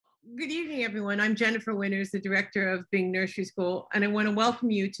Good evening, everyone. I'm Jennifer Winters, the director of Bing Nursery School, and I want to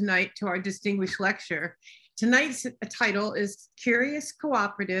welcome you tonight to our distinguished lecture. Tonight's title is Curious,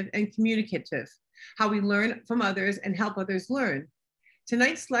 Cooperative, and Communicative, How We Learn from Others and Help Others Learn.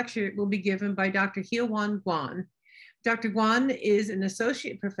 Tonight's lecture will be given by Dr. Hyowon Gweon. Dr. Gweon is an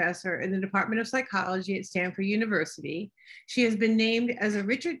associate professor in the Department of Psychology at Stanford University. She has been named as a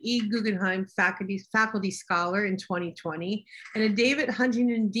Richard E. Guggenheim Faculty Scholar in 2020 and a David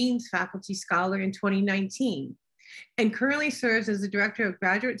Huntington Dean's Faculty Scholar in 2019, and currently serves as the Director of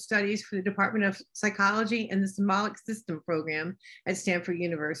Graduate Studies for the Department of Psychology and the Symbolic System Program at Stanford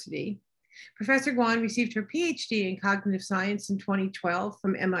University. Professor Gweon received her Ph.D. in cognitive science in 2012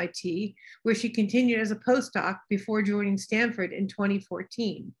 from MIT, where she continued as a postdoc before joining Stanford in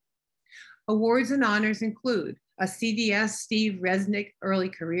 2014. Awards and honors include a CDS Steve Resnick Early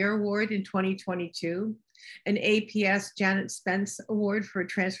Career Award in 2022, an APS Janet Spence Award for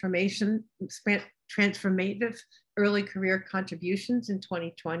transformative early career contributions in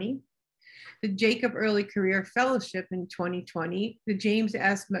 2020, the Jacob Early Career Fellowship in 2020, the James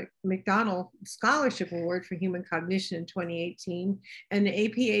S. McDonald Scholarship Award for Human Cognition in 2018, and the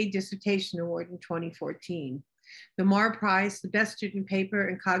APA Dissertation Award in 2014. The Marr Prize, the Best Student Paper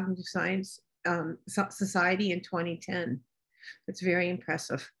in Cognitive Science Society in 2010. That's very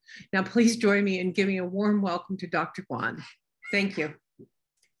impressive. Now, please join me in giving a warm welcome to Dr. Gweon. Thank you.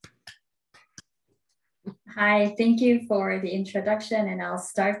 Hi, thank you for the introduction, and I'll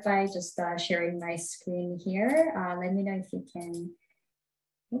start by just sharing my screen here. Let me know if you can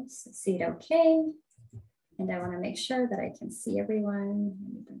see it okay. And I want to make sure that I can see everyone.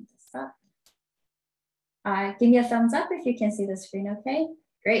 Let me bring this up. Give me a thumbs up if you can see the screen okay.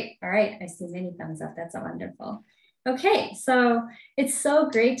 Great, all right, I see many thumbs up, that's wonderful. Okay, so it's so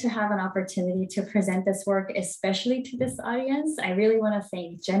great to have an opportunity to present this work, especially to this audience. I really want to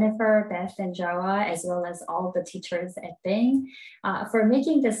thank Jennifer, Beth, and Jawa, as well as all the teachers at Bing for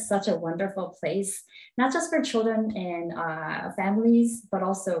making this such a wonderful place, not just for children and families, but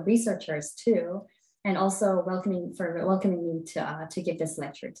also researchers too, and also welcoming me to give this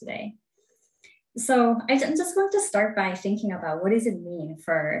lecture today. So I'm just going to start by thinking about what does it mean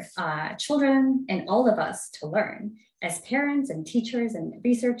for children and all of us to learn. As parents and teachers and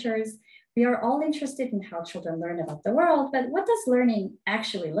researchers, we are all interested in how children learn about the world, but what does learning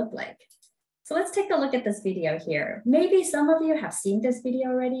actually look like? So let's take a look at this video here. Maybe some of you have seen this video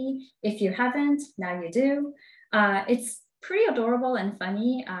already. If you haven't, now you do. It's pretty adorable and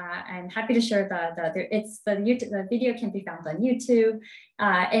funny. I'm happy to share the video can be found on YouTube,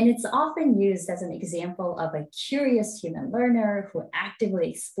 and it's often used as an example of a curious human learner who actively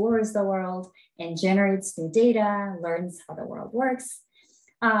explores the world and generates new data, learns how the world works.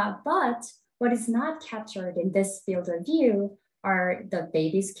 But what is not captured in this field of view are the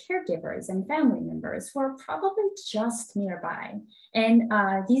baby's caregivers and family members who are probably just nearby. And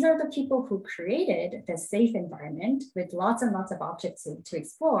these are the people who created the safe environment with lots and lots of objects to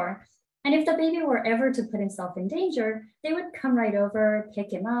explore. And if the baby were ever to put himself in danger, they would come right over,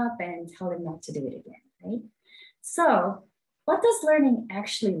 pick him up, and tell him not to do it again, right? So what does learning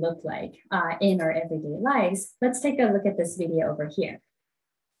actually look like in our everyday lives? Let's take a look at this video over here.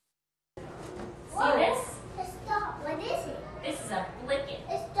 See this? Stop. What is it? This is a blicket.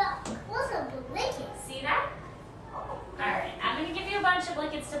 Stop. What's a blicket? See that? All right. I'm going to give you a bunch of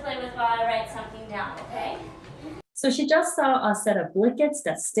blickets to play with while I write something down, okay? So she just saw a set of blickets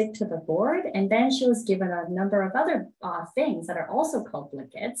that stick to the board, and then she was given a number of other things that are also called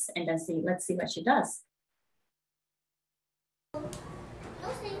blickets, and then let's see what she does. No,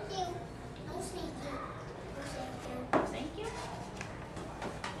 thank you. No, thank you. No, thank you. Thank you.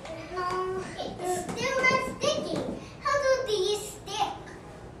 No, it's still not sticking. How do these stick?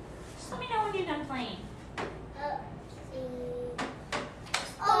 Just let me know when you're done playing.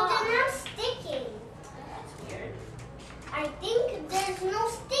 Oh, they're not sticking. That's weird. I think there's no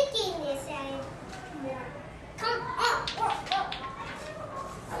stickiness anymore. Come on.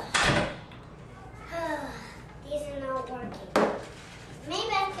 These are not working.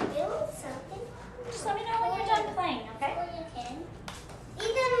 Maybe I can build something. Just let me know when you're done playing, okay? Well, you can.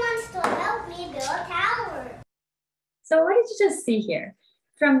 Ethan wants to help me build a tower. So what did you just see here?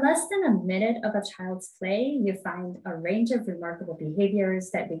 From less than a minute of a child's play, you find a range of remarkable behaviors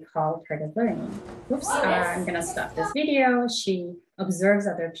that we call part of learning. Oops, I'm gonna stop this video. She observes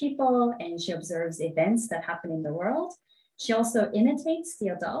other people and she observes events that happen in the world. She also imitates the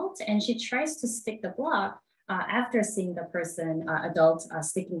adult and she tries to stick the block after seeing the adult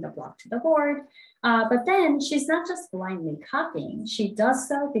sticking the block to the board. But then she's not just blindly copying. She does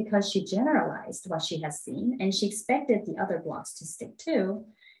so because she generalized what she has seen and she expected the other blocks to stick too.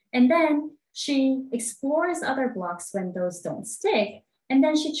 And then she explores other blocks when those don't stick. And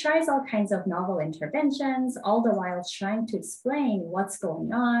then she tries all kinds of novel interventions, all the while trying to explain what's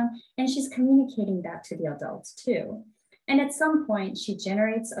going on. And she's communicating that to the adults too. And at some point, she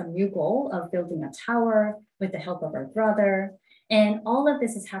generates a new goal of building a tower with the help of her brother. And all of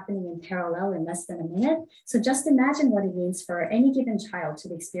this is happening in parallel in less than a minute. So just imagine what it means for any given child to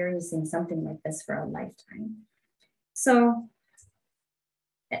be experiencing something like this for a lifetime. So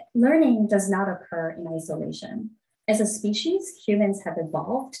learning does not occur in isolation. As a species, humans have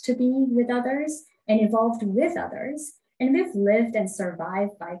evolved to be with others and evolved with others. And we've lived and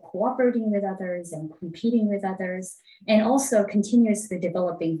survived by cooperating with others and competing with others, and also continuously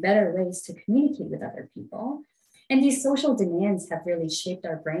developing better ways to communicate with other people. And these social demands have really shaped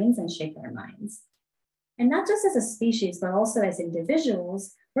our brains and shaped our minds. And not just as a species, but also as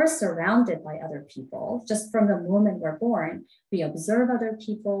individuals, we're surrounded by other people. Just from the moment we're born, we observe other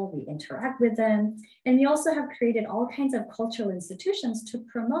people, we interact with them, and we also have created all kinds of cultural institutions to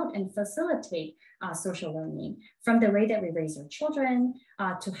promote and facilitate social learning, from the way that we raise our children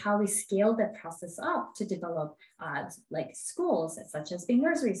to how we scale that process up to develop like schools such as Bing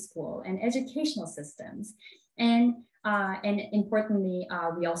Nursery School and educational systems. And importantly,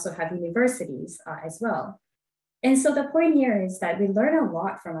 we also have universities as well. And so the point here is that we learn a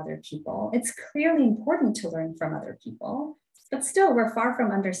lot from other people. It's clearly important to learn from other people, but still we're far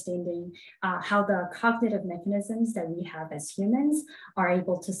from understanding how the cognitive mechanisms that we have as humans are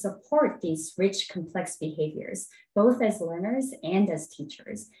able to support these rich, complex behaviors, both as learners and as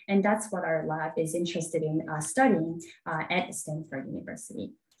teachers. And that's what our lab is interested in studying at Stanford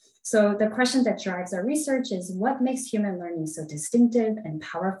University. So the question that drives our research is, what makes human learning so distinctive and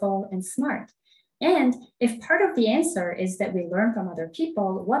powerful and smart? And if part of the answer is that we learn from other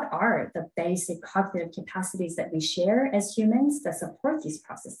people, what are the basic cognitive capacities that we share as humans that support these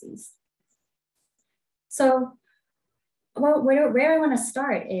processes? So, well, where I want to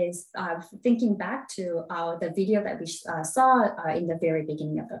start is thinking back to the video that we saw in the very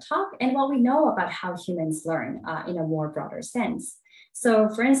beginning of the talk and what we know about how humans learn in a more broader sense. So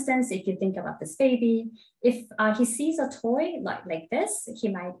for instance, if you think about this baby, if he sees a toy like this, he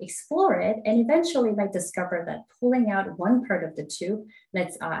might explore it and eventually might discover that pulling out one part of the tube,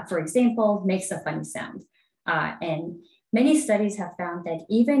 for example, makes a funny sound. And many studies have found that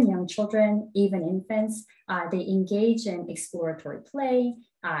even young children, even infants, they engage in exploratory play,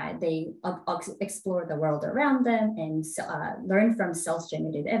 they explore the world around them and learn from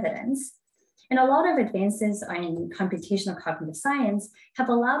self-generated evidence. And a lot of advances in computational cognitive science have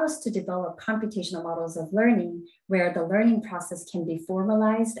allowed us to develop computational models of learning where the learning process can be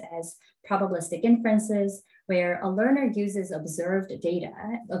formalized as probabilistic inferences, where a learner uses observed data,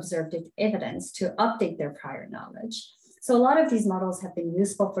 observed evidence to update their prior knowledge. So a lot of these models have been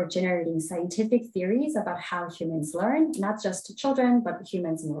useful for generating scientific theories about how humans learn, not just children, but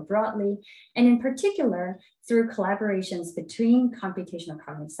humans more broadly. And in particular, through collaborations between computational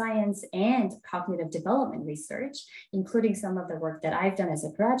cognitive science and cognitive development research, including some of the work that I've done as a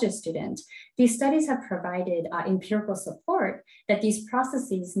graduate student, these studies have provided empirical support that these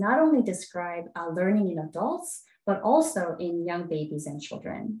processes not only describe learning in adults, but also in young babies and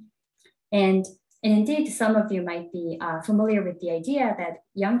children. And indeed, some of you might be familiar with the idea that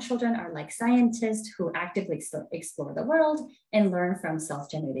young children are like scientists who actively explore the world and learn from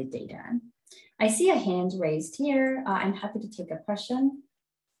self-generated data. I see a hand raised here. I'm happy to take a question.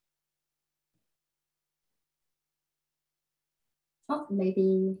 Oh,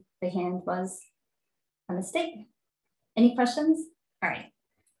 maybe the hand was a mistake. Any questions? All right,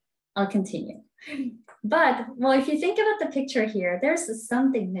 I'll continue. But, well, if you think about the picture here, there's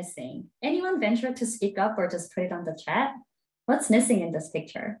something missing. Anyone venture to speak up or just put it on the chat? What's missing in this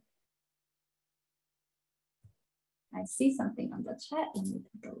picture? I see something on the chat. Let me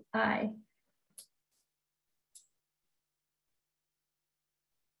take a eye.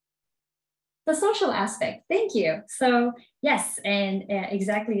 The social aspect, thank you. So yes, and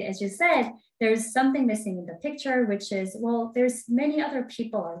exactly as you said, there's something missing in the picture, which is, well, there's many other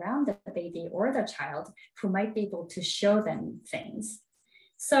people around the baby or the child who might be able to show them things.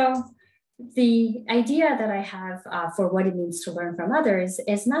 So the idea that I have for what it means to learn from others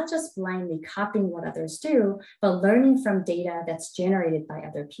is not just blindly copying what others do, but learning from data that's generated by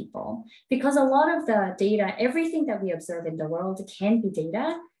other people. Because a lot of the data, everything that we observe in the world can be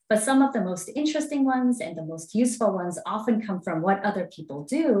data, but some of the most interesting ones and the most useful ones often come from what other people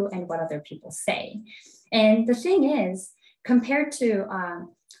do and what other people say. And the thing is, compared to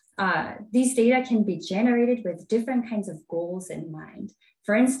these data can be generated with different kinds of goals in mind.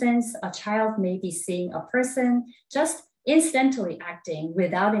 For instance, a child may be seeing a person just incidentally acting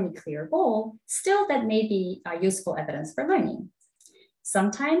without any clear goal, still that may be useful evidence for learning.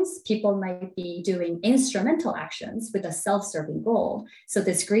 Sometimes people might be doing instrumental actions with a self-serving goal. So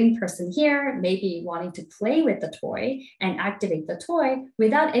this green person here may be wanting to play with the toy and activate the toy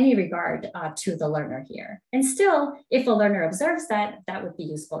without any regard to the learner here. And still, if a learner observes that, that would be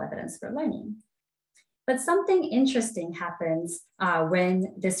useful evidence for learning. But something interesting happens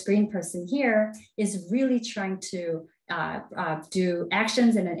when this green person here is really trying to do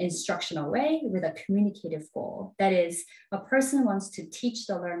actions in an instructional way with a communicative goal. That is, a person wants to teach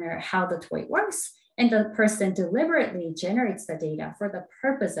the learner how the toy works, and the person deliberately generates the data for the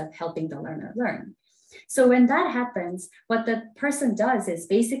purpose of helping the learner learn. So when that happens, what the person does is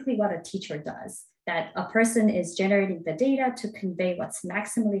basically what a teacher does, that a person is generating the data to convey what's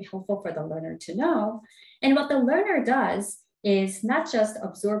maximally helpful for the learner to know. And what the learner does is not just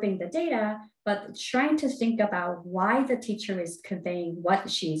absorbing the data, but trying to think about why the teacher is conveying what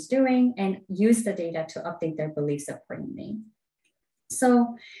she's doing and use the data to update their beliefs accordingly.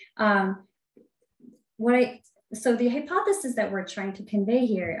 So, so the hypothesis that we're trying to convey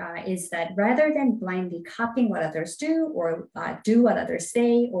here is that rather than blindly copying what others do or do what others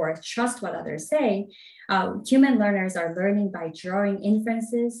say or trust what others say, human learners are learning by drawing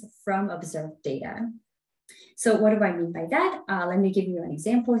inferences from observed data. So what do I mean by that? Let me give you an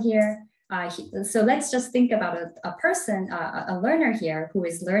example here. So let's just think about a person, a learner here who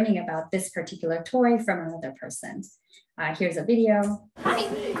is learning about this particular toy from another person. Here's a video. Hi.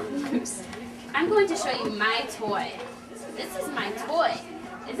 Oops. I'm going to show you my toy. This is my toy.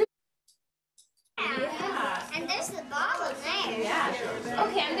 Yeah. And there's the ball in there. Yeah.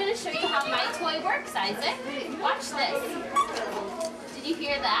 Okay, I'm going to show you how my toy works, Isaac. Watch this. Did you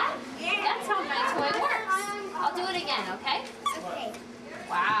hear that? Yeah. That's how my toy works. I'll do it again, okay? Okay.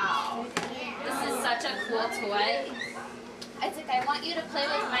 Wow. This is such a cool toy. Isaac, I want you to play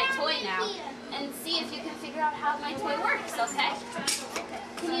with my toy now and see if you can figure out how my toy works, okay?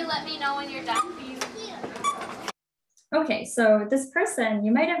 Can you let me know when you're done? Okay, so this person,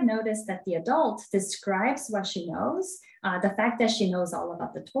 you might have noticed that the adult describes what she knows, the fact that she knows all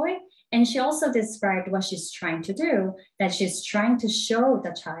about the toy, and she also described what she's trying to do, that she's trying to show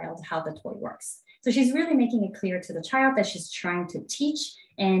the child how the toy works. So she's really making it clear to the child that she's trying to teach,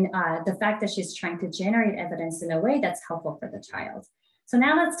 and the fact that she's trying to generate evidence in a way that's helpful for the child. So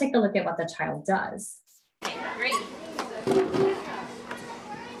now let's take a look at what the child does. Okay, great.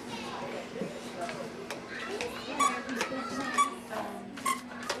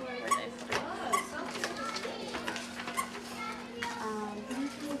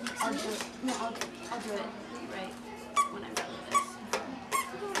 I'll do it right when I'm done with this.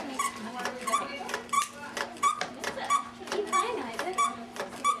 Keep playing, Isaac.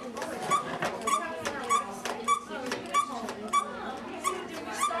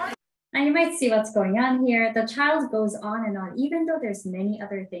 Now you might see what's going on here. The child goes on and on, even though there's many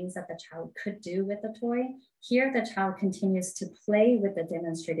other things that the child could do with the toy. Here, the child continues to play with the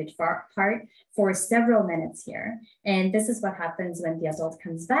demonstrated part for several minutes here. And this is what happens when the adult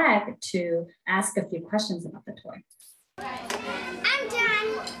comes back to ask a few questions about the toy. I'm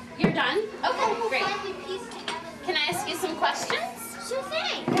done. You're done? Okay, great. Can I ask you some questions? Sure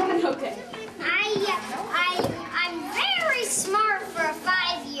thing. Okay. I'm very smart for a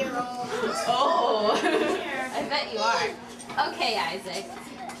 5-year-old. Oh, I bet you are. Okay, Isaac,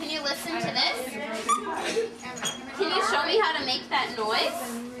 can you listen to this? Can you show me how to make that noise?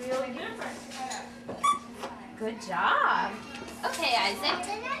 Good job. Okay, Isaac,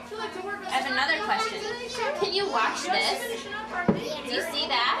 I have another question. Can you watch this? Do you see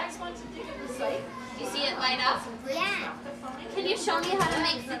that? Do you see it light up? Yeah. Can you show me how to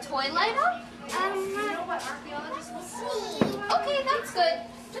make the toy light up? Okay, that's good.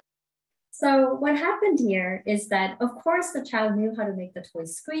 So what happened here is that, of course, the child knew how to make the toy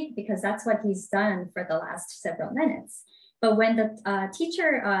squeak because that's what he's done for the last several minutes. But when the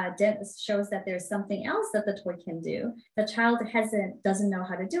teacher shows that there's something else that the toy can do, the child doesn't know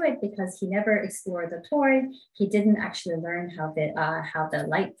how to do it because he never explored the toy. He didn't actually learn how the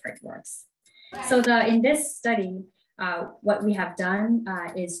light part works. So in this study, what we have done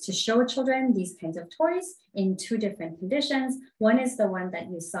is to show children these kinds of toys in 2 different conditions. One is the one that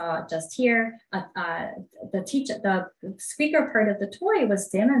you saw just here. The squeaker part of the toy was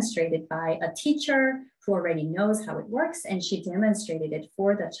demonstrated by a teacher who already knows how it works, and she demonstrated it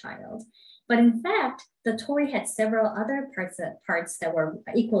for the child. But in fact, the toy had several other parts that were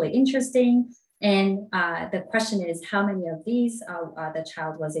equally interesting. And the question is, how many of these the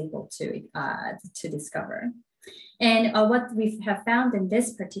child was able to discover? And what we have found in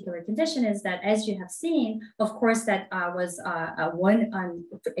this particular condition is that, as you have seen, of course, that was one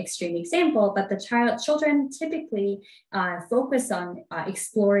extreme example, but the children typically focus on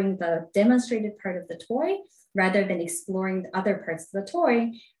exploring the demonstrated part of the toy rather than exploring the other parts of the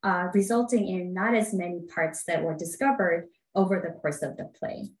toy, resulting in not as many parts that were discovered over the course of the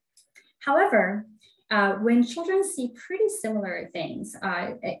play. However, when children see pretty similar things,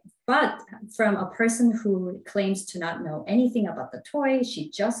 but from a person who claims to not know anything about the toy, she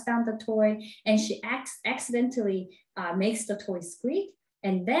just found the toy and she accidentally makes the toy squeak,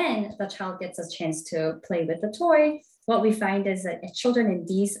 and then the child gets a chance to play with the toy, what we find is that children in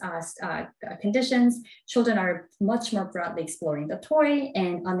these conditions, children are much more broadly exploring the toy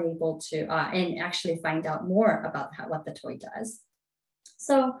and unable to, and actually find out more about what the toy does.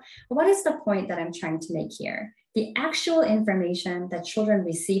 So what is the point that I'm trying to make here? The actual information that children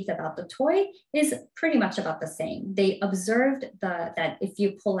received about the toy is pretty much about the same. They observed that if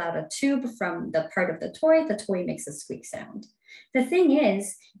you pull out a tube from the part of the toy makes a squeak sound. The thing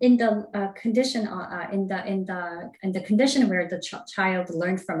is, in the condition where the child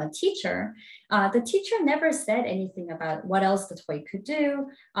learned from a teacher, the teacher never said anything about what else the toy could do,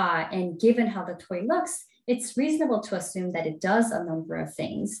 and given how the toy looks, it's reasonable to assume that it does a number of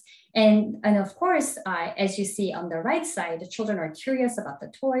things. And of course, as you see on the right side, the children are curious about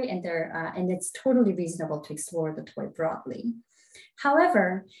the toy, and it's totally reasonable to explore the toy broadly.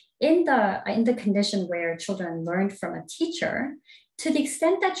 However, in the condition where children learned from a teacher, to the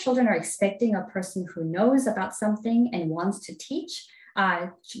extent that children are expecting a person who knows about something and wants to teach,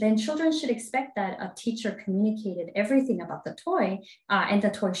 then children should expect that a teacher communicated everything about the toy, and the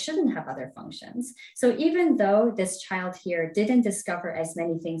toy shouldn't have other functions. So even though this child here didn't discover as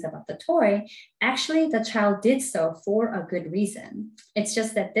many things about the toy, actually the child did so for a good reason. It's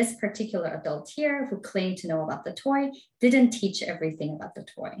just that this particular adult here who claimed to know about the toy didn't teach everything about the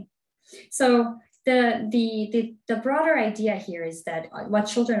toy. So the broader idea here is that what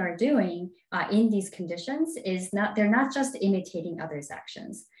children are doing in these conditions is they're not just imitating others'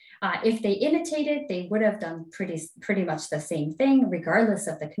 actions. If they imitated, they would have done pretty much the same thing regardless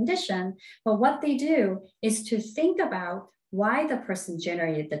of the condition. But what they do is to think about why the person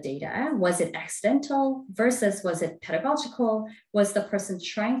generated the data. Was it accidental versus was it pedagogical? Was the person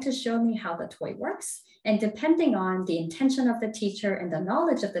trying to show me how the toy works? And depending on the intention of the teacher and the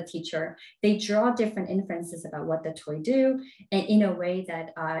knowledge of the teacher, they draw different inferences about what the toy do, and in a way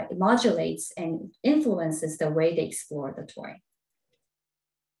that modulates and influences the way they explore the toy.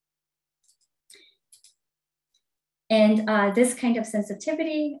 And this kind of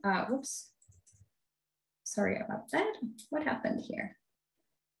sensitivity, whoops. Sorry about that. What happened here?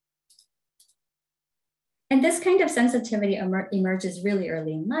 And this kind of sensitivity emerges really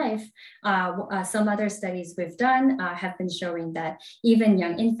early in life. Some other studies we've done have been showing that even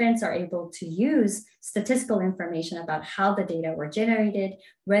young infants are able to use statistical information about how the data were generated,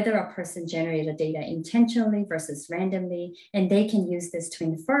 whether a person generated data intentionally versus randomly, and they can use this to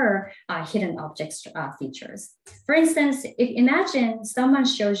infer hidden object features. For instance, imagine someone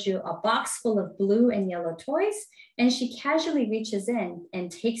shows you a box full of blue and yellow toys, and she casually reaches in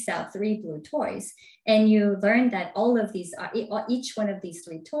and takes out 3 blue toys. And you learn that all of these, each one of these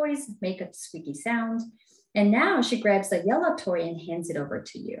 3 toys make a squeaky sound. And now she grabs a yellow toy and hands it over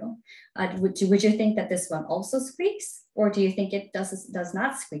to you. Would you think that this one also squeaks? Or do you think it does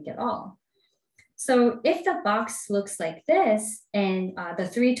not squeak at all? So if the box looks like this, and the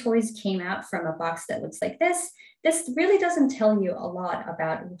 3 toys came out from a box that looks like this really doesn't tell you a lot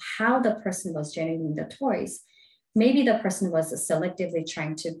about how the person was generating the toys. Maybe the person was selectively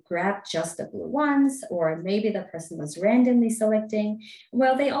trying to grab just the blue ones, or maybe the person was randomly selecting.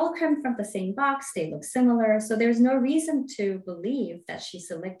 Well, they all come from the same box, they look similar, so there's no reason to believe that she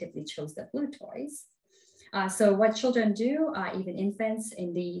selectively chose the blue toys. So what children do, even infants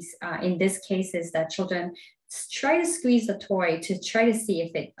in this case, is that children try to squeeze the toy to try to see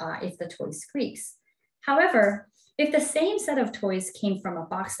if the toy squeaks. However, if the same set of toys came from a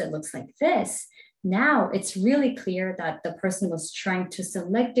box that looks like this, now it's really clear that the person was trying to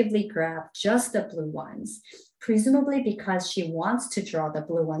selectively grab just the blue ones, presumably because she wants to draw the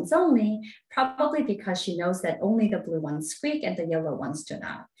blue ones only, probably because she knows that only the blue ones squeak and the yellow ones do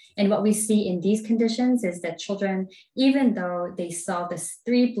not. And what we see in these conditions is that children, even though they saw the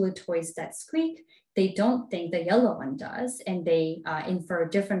 3 blue toys that squeak, they don't think the yellow one does, and they infer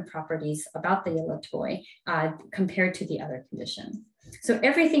different properties about the yellow toy compared to the other condition. So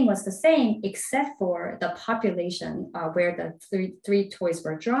everything was the same except for the population where the three toys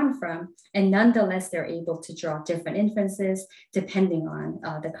were drawn from, and nonetheless, they're able to draw different inferences depending on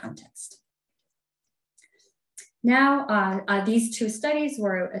the context. Now, these two studies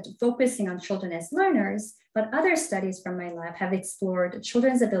were focusing on children as learners, but other studies from my lab have explored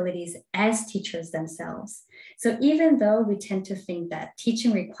children's abilities as teachers themselves. So even though we tend to think that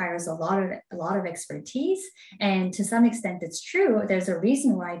teaching requires a lot of expertise, and to some extent it's true, there's a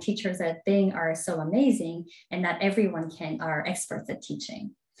reason why teachers at Bing are so amazing and not everyone are experts at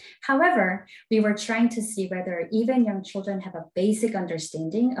teaching. However, we were trying to see whether even young children have a basic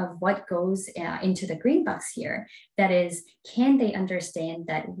understanding of what goes into the green box here. That is, can they understand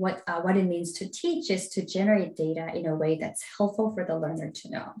that what it means to teach is to generate data in a way that's helpful for the learner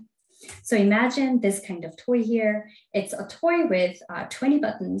to know. So imagine this kind of toy here. It's a toy with 20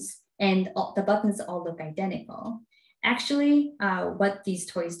 buttons, and the buttons all look identical. Actually, what these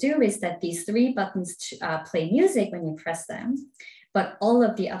toys do is that these 3 buttons play music when you press them, but all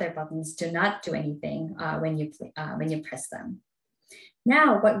of the other buttons do not do anything when you press them.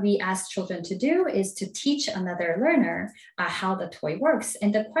 Now, what we ask children to do is to teach another learner how the toy works.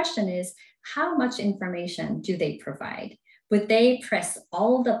 And the question is, how much information do they provide? Would they press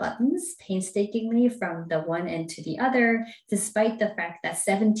all the buttons painstakingly from the one end to the other, despite the fact that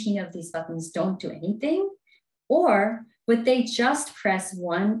 17 of these buttons don't do anything? Or would they just press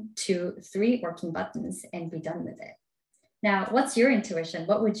 1, 2, 3 working buttons and be done with it? Now, what's your intuition?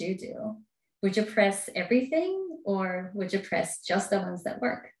 What would you do? Would you press everything, or would you press just the ones that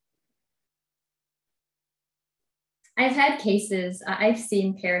work? I've had cases, I've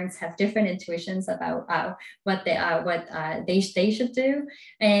seen parents have different intuitions about what they should do.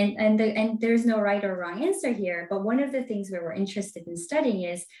 And there's no right or wrong answer here. But one of the things we were interested in studying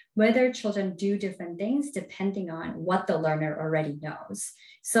is whether children do different things depending on what the learner already knows.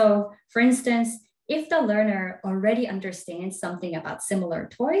 So for instance, if the learner already understands something about similar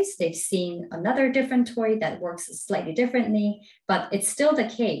toys, they've seen another different toy that works slightly differently, but it's still the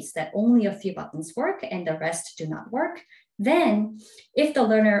case that only a few buttons work and the rest do not work, then if the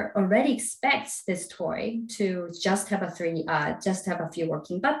learner already expects this toy to just have a few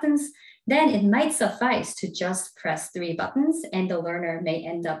working buttons, then it might suffice to just press 3 buttons, and the learner may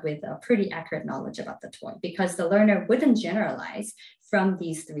end up with a pretty accurate knowledge about the toy, because the learner wouldn't generalize from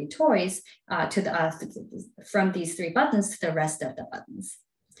these 3 toys from these 3 buttons to the rest of the buttons.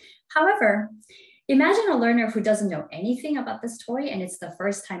 However, imagine a learner who doesn't know anything about this toy and it's the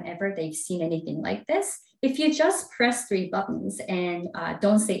first time ever they've seen anything like this. If you just press 3 buttons and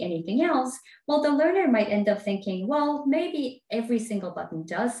don't say anything else, well, the learner might end up thinking, well, maybe every single button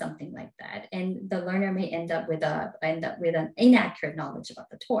does something like that. And the learner may end up with an inaccurate knowledge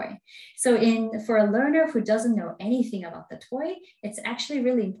about the toy. So for a learner who doesn't know anything about the toy, it's actually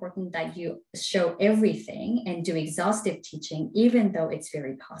really important that you show everything and do exhaustive teaching, even though it's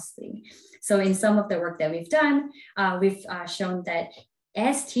very costly. So in some of the work that we've done, we've shown that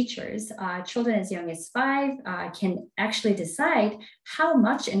as teachers, children as young as 5 can actually decide how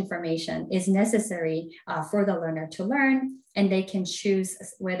much information is necessary for the learner to learn, and they can choose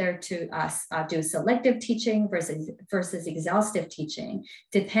whether to do selective teaching versus exhaustive teaching,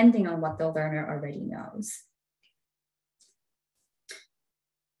 depending on what the learner already knows.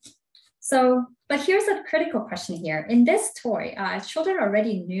 So, but here's a critical question here. In this toy, children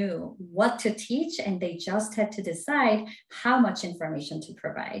already knew what to teach, and they just had to decide how much information to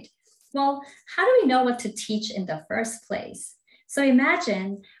provide. Well, how do we know what to teach in the first place? So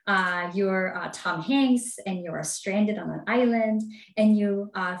imagine you're Tom Hanks and you're stranded on an island, and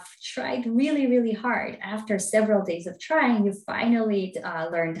you tried really, really hard. After several days of trying, you finally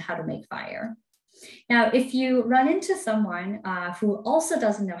learned how to make fire. Now, if you run into someone who also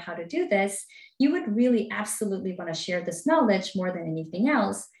doesn't know how to do this, you would really absolutely want to share this knowledge more than anything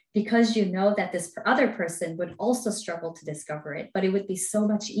else, because you know that this other person would also struggle to discover it, but it would be so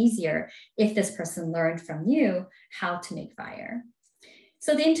much easier if this person learned from you how to make fire.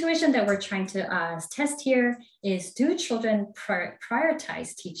 So the intuition that we're trying to test here is, do children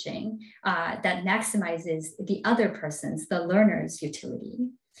prioritize teaching that maximizes the other person's, the learner's utility?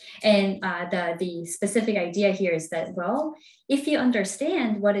 And the specific idea here is that, well, if you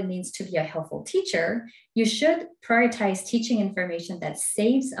understand what it means to be a helpful teacher, you should prioritize teaching information that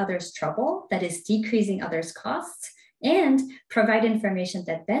saves others trouble, that is decreasing others' costs, and provide information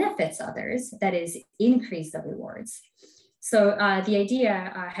that benefits others, that is increase the rewards. So the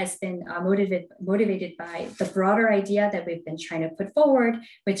idea has been motivated by the broader idea that we've been trying to put forward,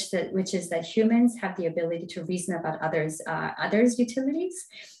 which is that humans have the ability to reason about others' utilities.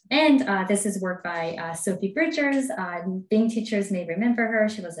 And this is work by Sophie Bridgers. Bing teachers may remember her.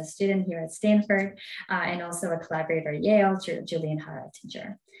 She was a student here at Stanford, and also a collaborator at Yale, Julian Hara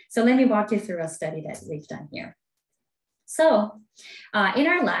teacher. So let me walk you through a study that we've done here. So in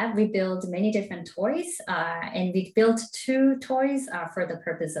our lab, we build many different toys, and we built 2 toys for the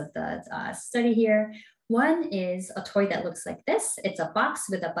purpose of the study here. One is a toy that looks like this. It's a box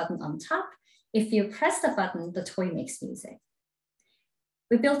with a button on top. If you press the button, the toy makes music.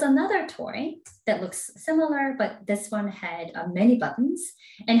 We built another toy that looks similar, but this one had many buttons.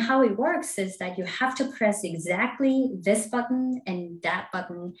 And how it works is that you have to press exactly this button and that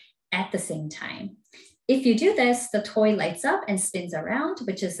button at the same time. If you do this, the toy lights up and spins around,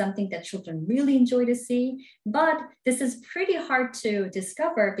 which is something that children really enjoy to see. But this is pretty hard to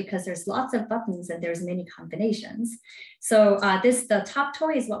discover because there's lots of buttons and there's many combinations. So the top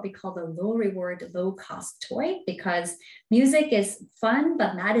toy is what we call the low reward, low cost toy, because music is fun,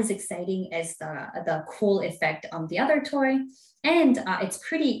 but not as exciting as the cool effect on the other toy. And it's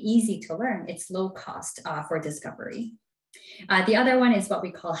pretty easy to learn. It's low cost for discovery. The other one is what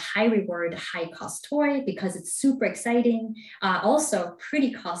we call high reward, high cost toy because it's super exciting, also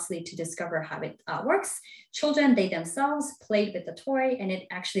pretty costly to discover how it works. Children, they themselves played with the toy and it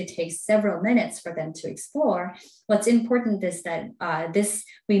actually takes several minutes for them to explore. What's important is that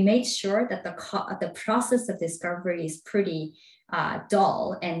we made sure that the process of discovery is pretty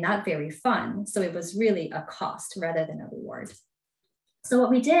dull and not very fun. So it was really a cost rather than a reward. So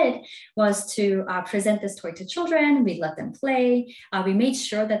what we did was to present this toy to children. We let them play. We made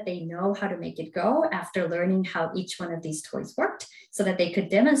sure that they know how to make it go after learning how each one of these toys worked so that they could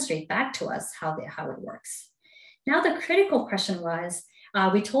demonstrate back to us how it works. Now the critical question was,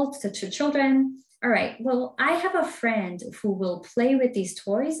 we told the 2 children, all right, well, I have a friend who will play with these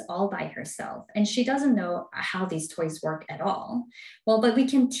toys all by herself, and she doesn't know how these toys work at all. Well, but we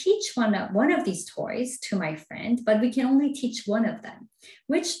can teach one of these toys to my friend, but we can only teach one of them.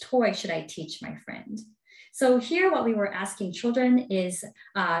 Which toy should I teach my friend? So here, what we were asking children is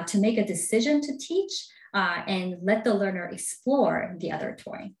to make a decision to teach and let the learner explore the other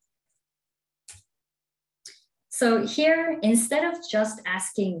toy. So here, instead of just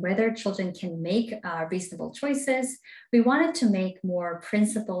asking whether children can make reasonable choices, we wanted to make more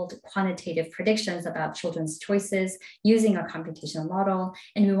principled quantitative predictions about children's choices using a computational model,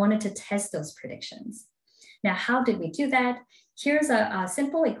 and we wanted to test those predictions. Now, how did we do that? Here's a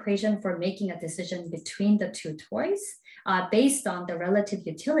simple equation for making a decision between the 2 toys based on the relative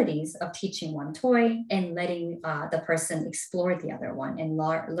utilities of teaching one toy and letting the person explore the other one and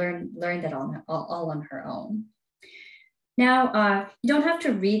learn that all on her own. Now, you don't have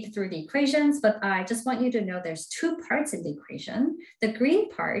to read through the equations, but I just want you to know there's 2 parts in the equation. The green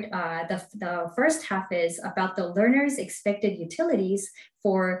part, the first half is about the learner's expected utilities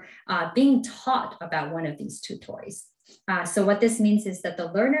for being taught about one of these 2 toys. So what this means is that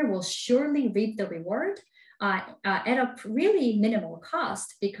the learner will surely reap the reward at a really minimal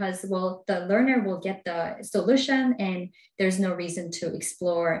cost because, well, the learner will get the solution and there's no reason to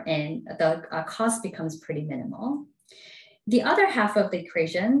explore and the cost becomes pretty minimal. The other half of the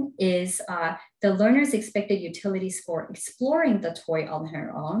equation is the learner's expected utilities for exploring the toy on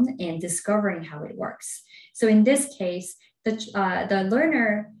her own and discovering how it works. So in this case, the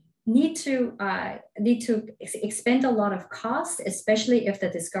learner need to expend a lot of cost, especially if the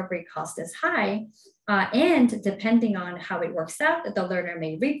discovery cost is high. And depending on how it works out, the learner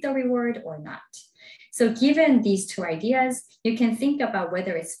may reap the reward or not. So given these 2 ideas, you can think about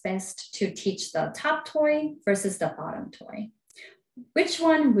whether it's best to teach the top toy versus the bottom toy. Which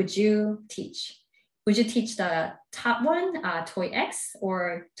one would you teach? Would you teach the top one, toy X,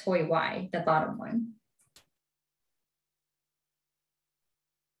 or toy Y, the bottom one?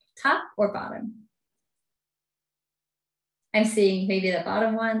 Top or bottom? I'm seeing maybe the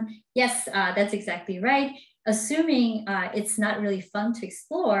bottom one. Yes, that's exactly right. Assuming it's not really fun to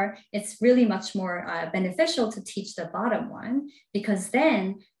explore, it's really much more beneficial to teach the bottom one because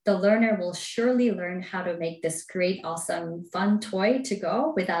then the learner will surely learn how to make this great, awesome, fun toy to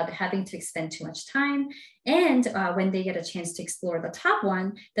go without having to expend too much time. And when they get a chance to explore the top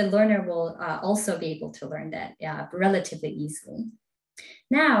one, the learner will also be able to learn that relatively easily.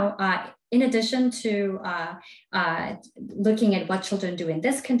 Now, in addition to looking at what children do in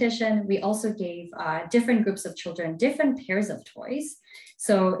this condition, we also gave different groups of children different pairs of toys.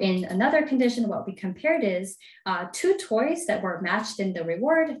 So in another condition, what we compared is 2 toys that were matched in the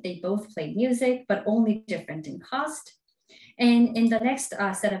reward. They both played music, but only different in cost. And in the next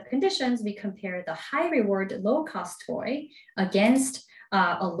set of conditions, we compare the high reward, low cost toy against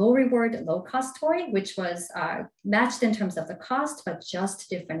a low reward, low cost toy, which was matched in terms of the cost, but just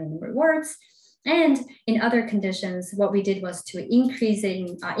different in rewards. And in other conditions, what we did was to increase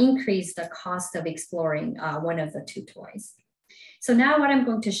the cost of exploring one of the 2 toys. So now what I'm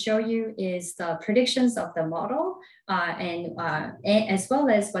going to show you is the predictions of the model and as well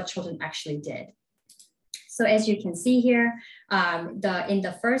as what children actually did. So as you can see here, in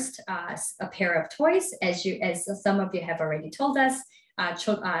the first a pair of toys, as some of you have already told us,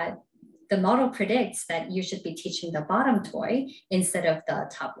 the model predicts that you should be teaching the bottom toy instead of the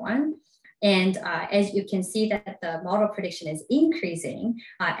top one. And as you can see that the model prediction is increasing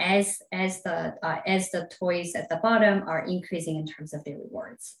as the toys at the bottom are increasing in terms of their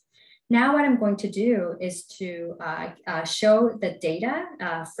rewards. Now what I'm going to do is to show the data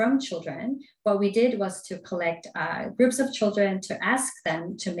from children. What we did was to collect groups of children to ask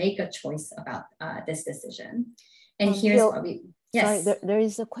them to make a choice about this decision. And here's what we, yes. Sorry, there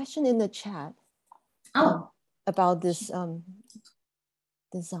is a question in the chat about this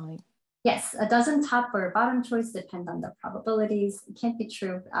design. Yes, a dozen top or bottom choice depend on the probabilities. It can't be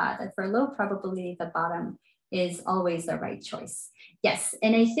true that for low probability, the bottom is always the right choice. Yes,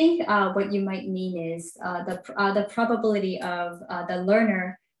 and I think what you might mean is the probability of the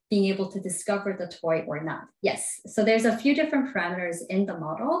learner being able to discover the toy or not. Yes, so there's a few different parameters in the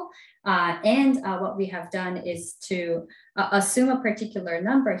model. And what we have done is to assume a particular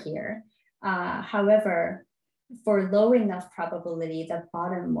number here. However, for low enough probability, the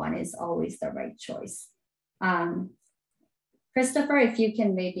bottom one is always the right choice. Christopher, if you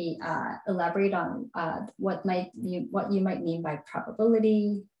can maybe elaborate on what you might mean by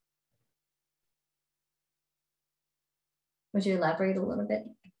probability. Would you elaborate a little bit?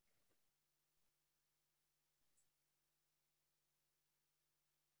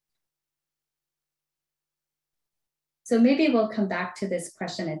 So maybe we'll come back to this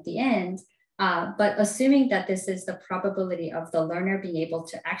question at the end. But assuming that this is the probability of the learner being able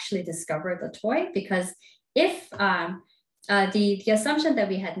to actually discover the toy, because if the assumption that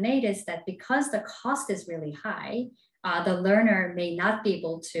we had made is that because the cost is really high, the learner may not be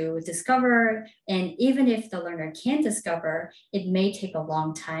able to discover, and even if the learner can discover, it may take a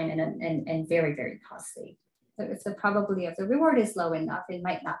long time and very, very costly. So if the probability of the reward is low enough, it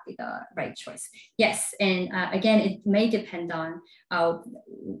might not be the right choice. Yes, and again, it may depend on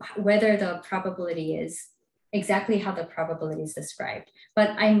whether the probability is exactly how the probability is described. But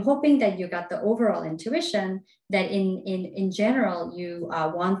I'm hoping that you got the overall intuition that in general, you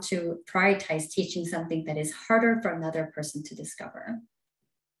want to prioritize teaching something that is harder for another person to discover.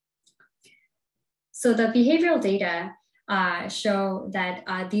 So the behavioral data show that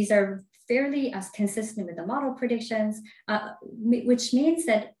these are fairly consistent with the model predictions, which means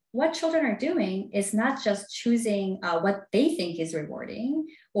that what children are doing is not just choosing what they think is rewarding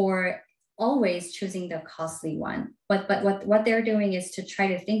or always choosing the costly one, but what they're doing is to try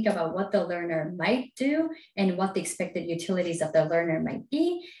to think about what the learner might do and what the expected utilities of the learner might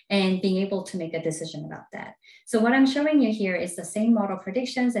be, and being able to make a decision about that. So what I'm showing you here is the same model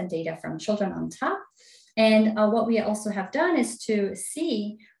predictions and data from children on top. And what we also have done is to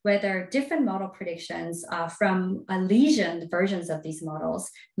see whether different model predictions from lesioned versions of these models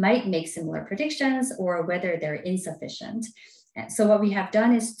might make similar predictions or whether they're insufficient. So what we have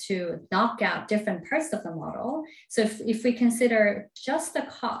done is to knock out different parts of the model. So if we consider just the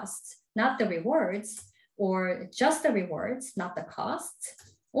costs, not the rewards, or just the rewards, not the costs,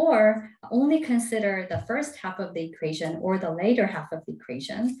 or only consider the first half of the equation or the later half of the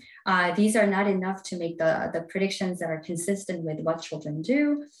equation, these are not enough to make the predictions that are consistent with what children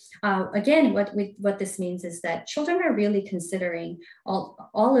do. Again, what this means is that children are really considering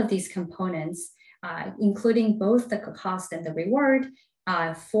all of these components, including both the cost and the reward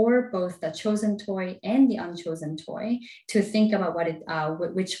for both the chosen toy and the unchosen toy, to think about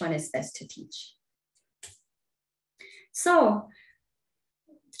which one is best to teach. So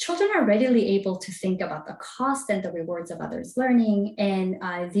children are readily able to think about the cost and the rewards of others' learning,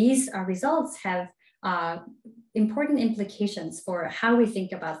 and these results have important implications for how we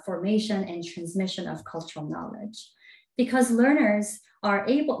think about formation and transmission of cultural knowledge. Because learners are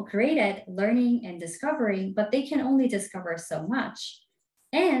great at learning and discovering, but they can only discover so much.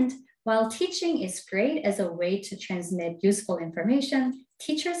 And while teaching is great as a way to transmit useful information,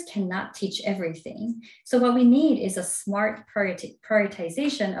 teachers cannot teach everything. So what we need is a smart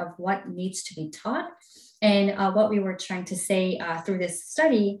prioritization of what needs to be taught. And what we were trying to say through this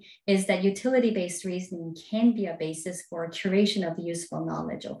study is that utility-based reasoning can be a basis for curation of useful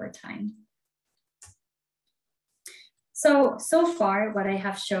knowledge over time. So far, what I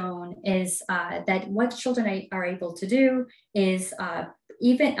have shown is that what children are able to do is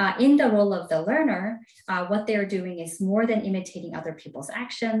even in the role of the learner, what they're doing is more than imitating other people's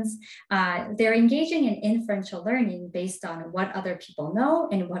actions. They're engaging in inferential learning based on what other people know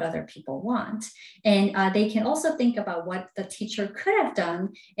and what other people want. And they can also think about what the teacher could have done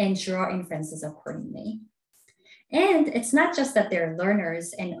and draw inferences accordingly. And it's not just that they're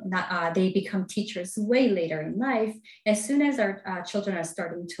learners and they become teachers way later in life. As soon as our children are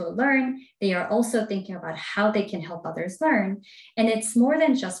starting to learn, they are also thinking about how they can help others learn. And it's more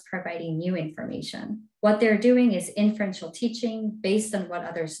than just providing new information. What they're doing is inferential teaching based on what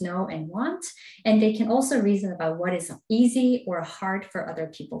others know and want. And they can also reason about what is easy or hard for other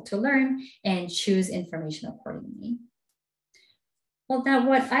people to learn and choose information accordingly. Well, now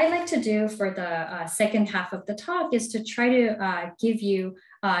what I like to do for the second half of the talk is to try to give you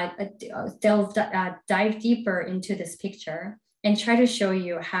dive deeper into this picture and try to show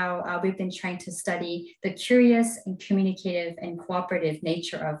you how we've been trying to study the curious and communicative and cooperative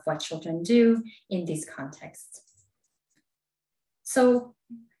nature of what children do in these contexts. So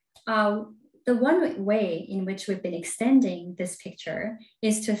the one way in which we've been extending this picture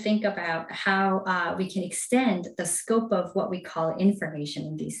is to think about how we can extend the scope of what we call information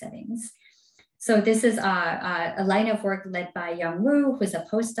in these settings. So this is a line of work led by Young Woo, who's a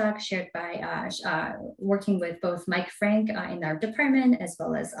postdoc, shared by working with both Mike Frank in our department, as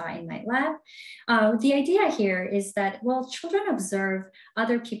well as in my lab. The idea here is that, well, children observe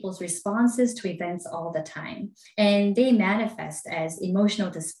other people's responses to events all the time, and they manifest as emotional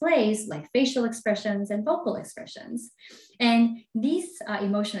displays like facial expressions and vocal expressions. And these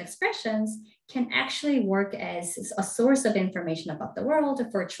emotional expressions can actually work as a source of information about the world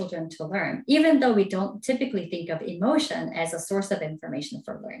for children to learn, even though we don't typically think of emotion as a source of information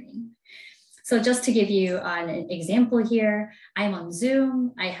for learning. So just to give you an example here, I'm on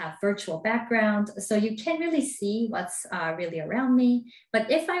Zoom, I have virtual background, so you can't really see what's really around me. But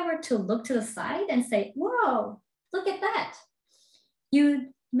if I were to look to the side and say, whoa, look at that,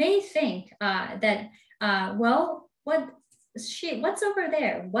 you may think well, what's over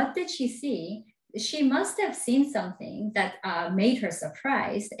there? What did she see? She must have seen something that made her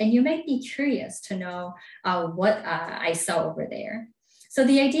surprised, and you might be curious to know what I saw over there. So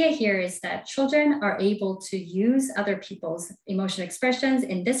the idea here is that children are able to use other people's emotional expressions,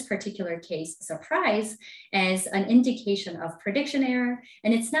 in this particular case, surprise, as an indication of prediction error.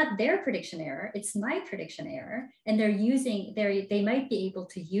 And it's not their prediction error, it's my prediction error. And they might be able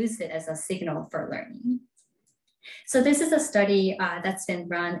to use it as a signal for learning. So this is a study that's been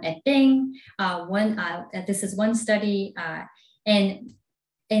run at Bing. This is one study, and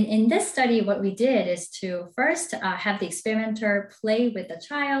in this study, what we did is to first have the experimenter play with the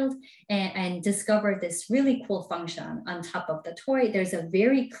child and discover this really cool function on top of the toy. There's a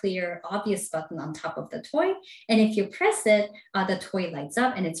very clear, obvious button on top of the toy, and if you press it, the toy lights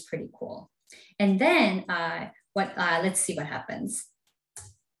up, and it's pretty cool. And then let's see what happens.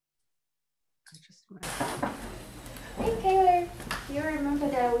 Hey Taylor, you remember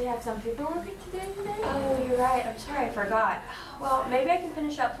that we have some paperwork to do today? Oh, you're right. I'm sorry, I forgot. Well, maybe I can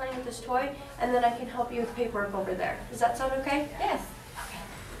finish up playing with this toy, and then I can help you with paperwork over there. Does that sound okay? Yes. Okay.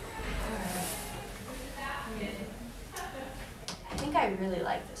 All right. I think I really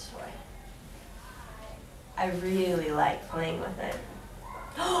like this toy. I really like playing with it.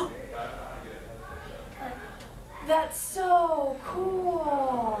 That's so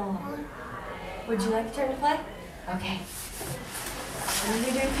cool. Would you like a turn to play? Okay. When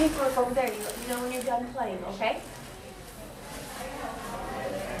you're doing paperwork over there, you let me know when you're done playing, okay?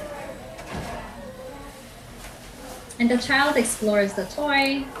 And the child explores the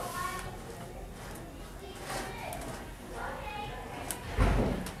toy.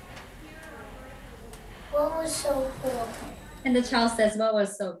 What was so cool? And the child says, what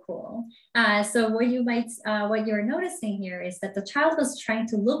was so cool? So what you're noticing here is that the child was trying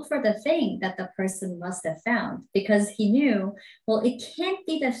to look for the thing that the person must have found, because he knew, well, it can't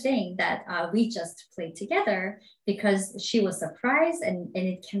be the thing that we just played together, because she was surprised, and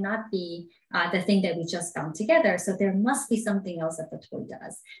it cannot be the thing that we just found together. So there must be something else that the toy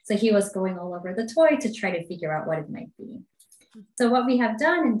does. So he was going all over the toy to try to figure out what it might be. So what we have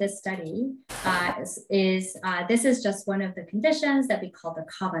done in this study is this is just one of the conditions that we call the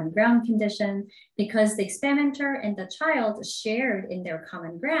common ground condition, because the experimenter and the child shared in their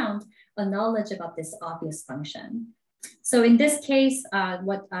common ground a knowledge about this obvious function. So in this case,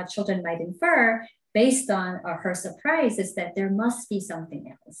 what children might infer based on her surprise is that there must be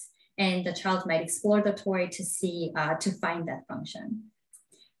something else. And the child might explore the toy to see, to find that function.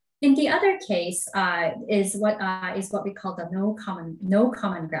 In the other case is what we call the no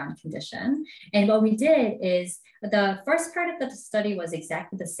common ground condition. And what we did is the first part of the study was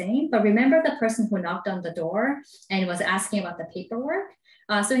exactly the same, but remember the person who knocked on the door and was asking about the paperwork?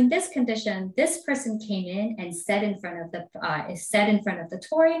 So in this condition, this person came in and sat in front of the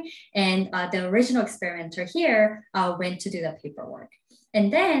toy, and the original experimenter here went to do the paperwork.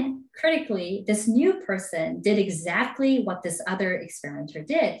 And then critically, this new person did exactly what this other experimenter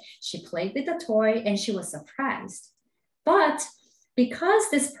did. She played with the toy and she was surprised. But because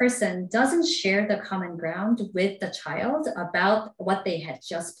this person doesn't share the common ground with the child about what they had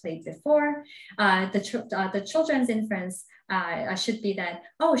just played before, the children's inference should be that,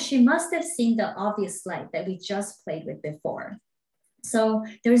 oh, she must have seen the obvious slide that we just played with before. So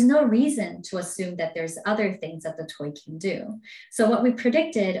there's no reason to assume that there's other things that the toy can do. So what we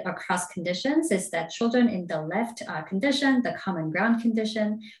predicted across conditions is that children in the left condition, the common ground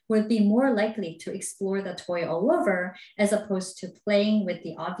condition, would be more likely to explore the toy all over as opposed to playing with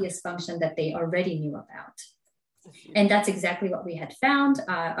the obvious function that they already knew about. And that's exactly what we had found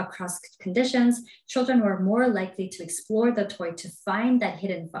across conditions. Children were more likely to explore the toy to find that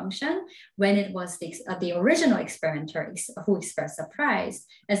hidden function when it was the original experimenter who expressed surprise,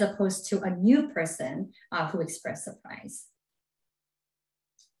 as opposed to a new person who expressed surprise.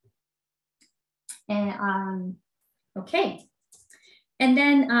 And okay. And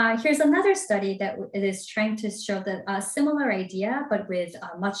then here's another study that is trying to show that a similar idea, but with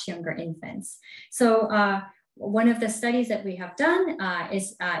much younger infants. So one of the studies that we have done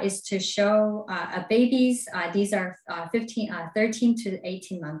is to show babies, these are 13 to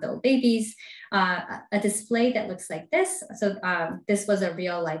 18-month-old babies, a display that looks like this. So this was a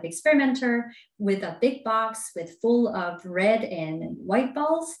real life experimenter with a big box with full of red and white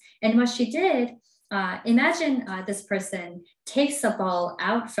balls. And what she did, imagine this person takes a ball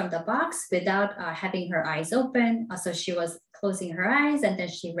out from the box without having her eyes open. So she was closing her eyes, and then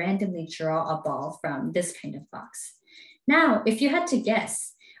she randomly draw a ball from this kind of box. Now, if you had to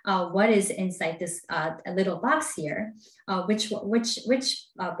guess what is inside this little box here, which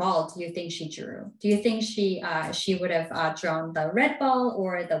ball do you think she drew? Do you think she would have drawn the red ball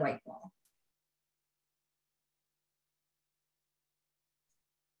or the white ball?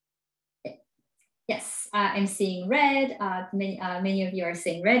 Yes, I'm seeing red. Many of you are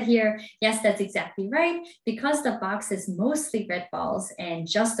saying red here. Yes, that's exactly right. Because the box is mostly red balls and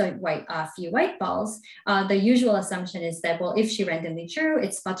just a few white balls, the usual assumption is that, well, if she randomly drew,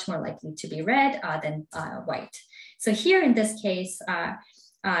 it's much more likely to be red than white. So here in this case,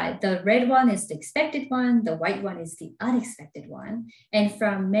 the red one is the expected one, the white one is the unexpected one. And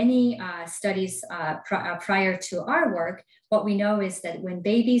from many studies prior to our work, what we know is that when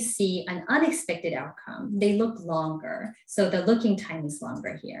babies see an unexpected outcome, they look longer. So the looking time is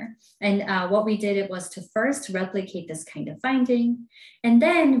longer here. And what we did was to first replicate this kind of finding, and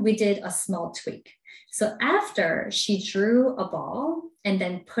then we did a small tweak. So after she drew a ball and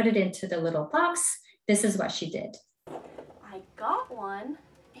then put it into the little box, this is what she did. I got one.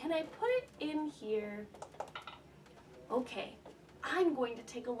 And I put it in here. Okay, I'm going to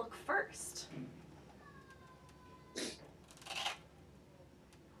take a look first.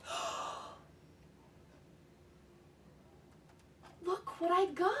 Look what I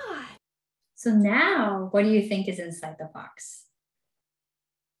got. So now, what do you think is inside the box?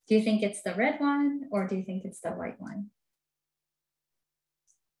 Do you think it's the red one, or do you think it's the white one?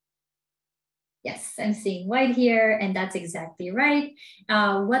 Yes, I'm seeing white here, and that's exactly right.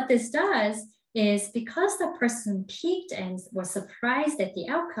 What this does is, because the person peeked and was surprised at the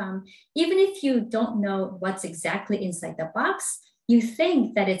outcome, even if you don't know what's exactly inside the box, you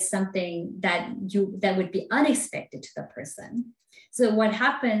think that it's something that would be unexpected to the person. So what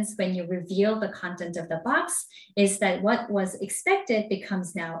happens when you reveal the content of the box is that what was expected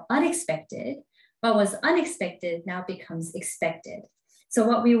becomes now unexpected. What was unexpected now becomes expected. So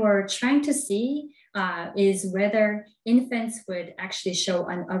what we were trying to see is whether infants would actually show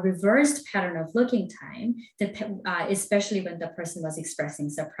a reversed pattern of looking time, especially when the person was expressing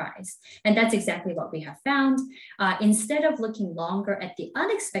surprise. And that's exactly what we have found. Instead of looking longer at the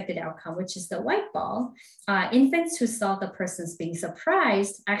unexpected outcome, which is the white ball, infants who saw the persons being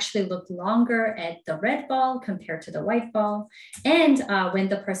surprised actually looked longer at the red ball compared to the white ball. And when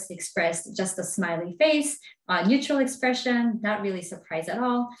the person expressed just a smiley face, neutral expression, not really surprised at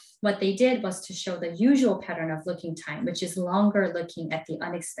all, what they did was to show the usual pattern of looking time, which is longer looking at the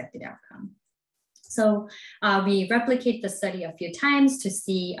unexpected outcome. So we replicate the study a few times to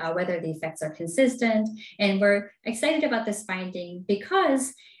see whether the effects are consistent. And we're excited about this finding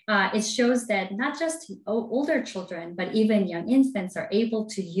because it shows that not just older children, but even young infants are able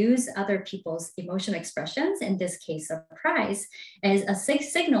to use other people's emotional expressions, in this case, surprise, as a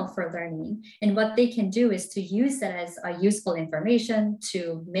signal for learning. And what they can do is to use that as useful information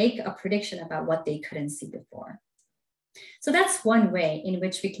to make a prediction about what they couldn't see before. So that's one way in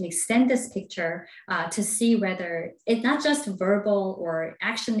which we can extend this picture to see whether it's not just verbal or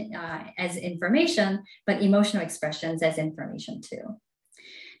action as information, but emotional expressions as information too.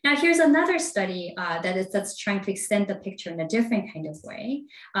 Now, here's another study that's trying to extend the picture in a different kind of way.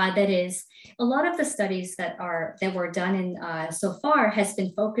 That is, a lot of the studies that were done in so far has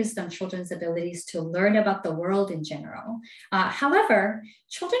been focused on children's abilities to learn about the world in general. However,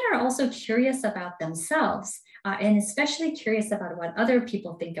 children are also curious about themselves. And especially curious about what other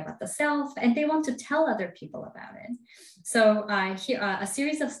people think about the self, and they want to tell other people about it. So here, a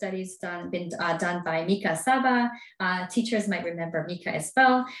series of studies been done by Mika Saba. Teachers might remember Mika as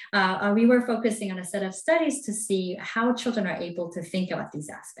well. We were focusing on a set of studies to see how children are able to think about these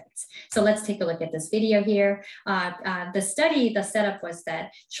aspects. So let's take a look at this video here. The setup was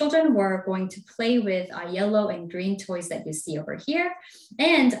that children were going to play with yellow and green toys that you see over here.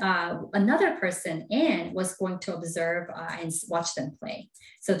 And another person, Anne, was going to observe and watch them play.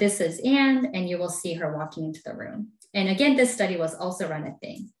 So this is Anne, and you will see her walking into the room. And again, this study was also run at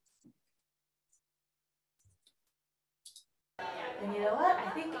Bing. And you know what? I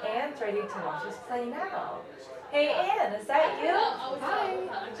think Anne's ready to watch us play now. Hey Anne, is that you? Hi.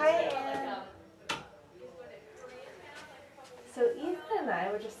 Hi Anne. So Ethan and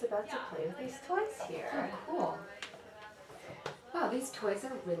I were just about to play with these toys here. Oh, cool. Wow, these toys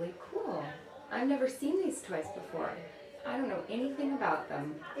are really cool. I've never seen these toys before. I don't know anything about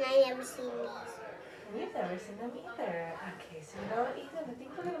them. And I never seen these. We've never seen them either. Okay, so you know what, Ethan? I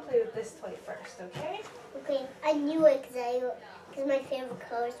think we're going to play with this toy first, okay? Okay, I knew it because my favorite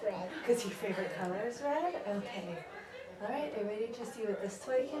color is red. Because your favorite color is red? Okay. All right, are you ready to see what this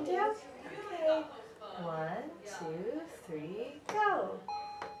toy can do? Okay. 1, 2, 3, go.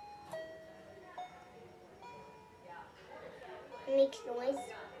 It makes noise.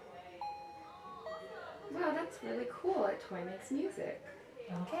 Wow, that's really cool. A toy makes music.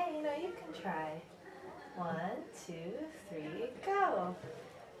 Okay, you know, you can try. 1, 2, 3, go.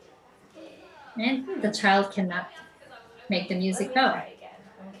 And the child cannot make the music go. Try again.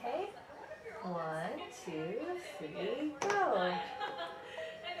 Okay. 1, 2, 3, go.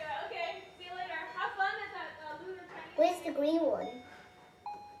 Where's the green one?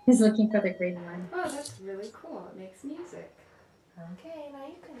 He's looking for the green one. Oh, that's really cool. It makes music. Okay, now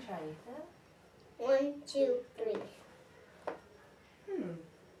you can try, Ethan. 1, 2, 3.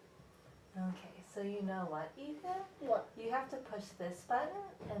 Okay, so you know what, Ethan? What? You have to push this button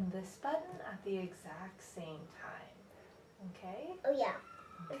and this button at the exact same time. Okay? Oh yeah,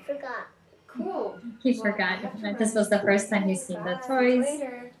 I forgot. Cool. He forgot. This was the first time he's seen the toys.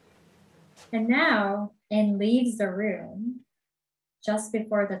 Later. And now Anne leaves the room just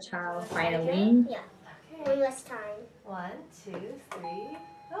before the child finally. Yeah. Okay. One last time. 1, 2, 3.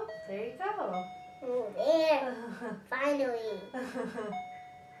 Oh, there you go. Oh, there. Finally.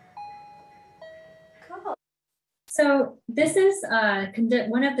 Cool. So this is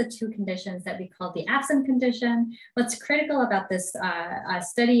one of the two conditions that we call the absent condition. What's critical about this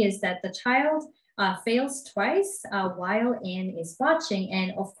study is that the child fails twice while Anne is watching.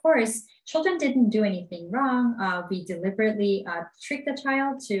 And of course, children didn't do anything wrong. We deliberately trick the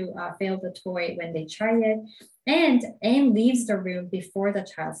child to fail the toy when they try it. And Anne leaves the room before the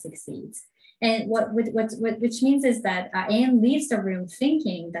child succeeds. And which means is that Anne leaves the room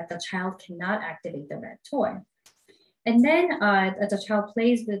thinking that the child cannot activate the red toy. And then the child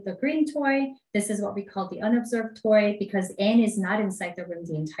plays with the green toy. This is what we call the unobserved toy because Anne is not inside the room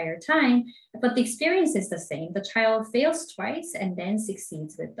the entire time, but the experience is the same. The child fails twice and then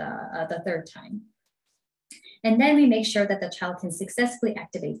succeeds with the third time. And then we make sure that the child can successfully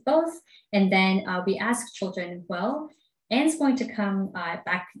activate both. And then we ask children, well, Anne's going to come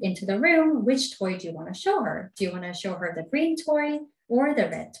back into the room. Which toy do you want to show her? Do you want to show her the green toy or the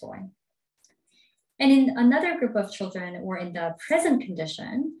red toy? And in another group of children, or in the present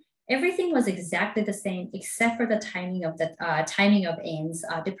condition, everything was exactly the same except for the timing of Anne's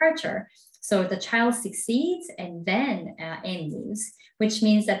departure. So the child succeeds and then Anne leaves, which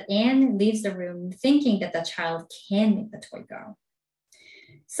means that Anne leaves the room thinking that the child can make the toy go.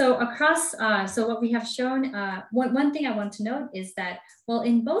 So so what we have shown, one thing I want to note is that, well,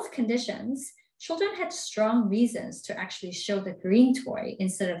 in both conditions, children had strong reasons to actually show the green toy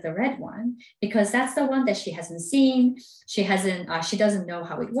instead of the red one, because that's the one that she hasn't seen. She doesn't know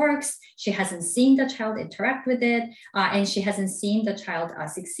how it works. She hasn't seen the child interact with it, and she hasn't seen the child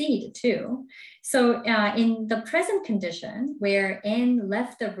succeed too. So in the present condition, where Anne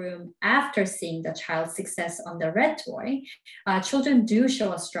left the room after seeing the child's success on the red toy, children do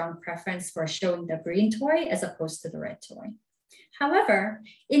show a strong preference for showing the green toy as opposed to the red toy. However,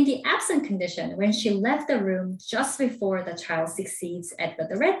 in the absent condition, when she left the room just before the child succeeds at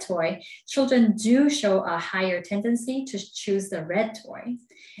the red toy, children do show a higher tendency to choose the red toy.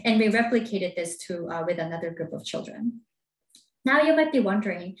 And we replicated this with another group of children. Now you might be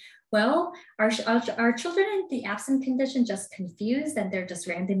wondering, well, are children in the absent condition just confused and they're just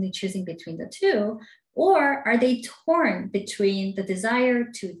randomly choosing between the two? Or are they torn between the desire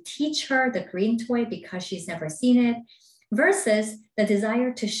to teach her the green toy because she's never seen it, versus the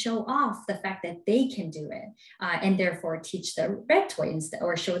desire to show off the fact that they can do it and therefore teach the red toy instead,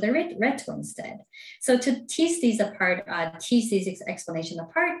 or show the red toy instead. So to tease these apart, tease these explanations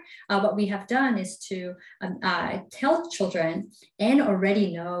apart, what we have done is to tell children, Anne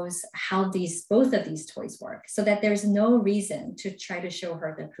already knows how both of these toys work, so that there's no reason to try to show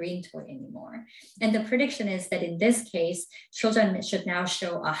her the green toy anymore. And the prediction is that in this case, children should now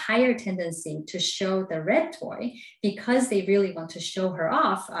show a higher tendency to show the red toy because they really want to show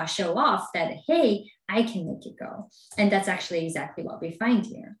off that, hey, I can make it go. And that's actually exactly what we find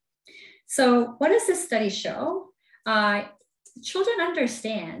here. So what does this study show? Children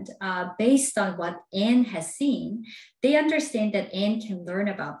understand, based on what Anne has seen, they understand that Anne can learn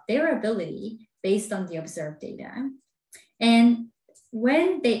about their ability based on the observed data. And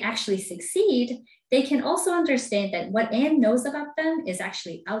when they actually succeed, they can also understand that what Anne knows about them is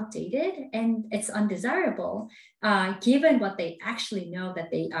actually outdated and it's undesirable, given what they actually know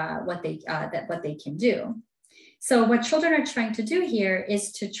that what they can do. So what children are trying to do here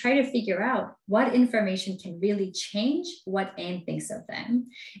is to try to figure out what information can really change what Anne thinks of them.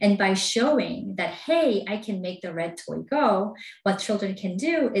 And by showing that, hey, I can make the red toy go, what children can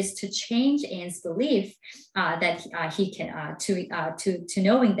do is to change Anne's belief that he can, to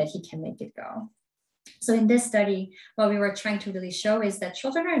knowing that he can make it go. So in this study, what we were trying to really show is that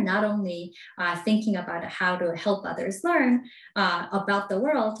children are not only thinking about how to help others learn about the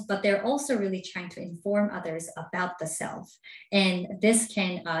world, but they're also really trying to inform others about the self. And this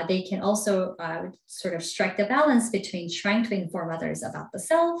they can also sort of strike the balance between trying to inform others about the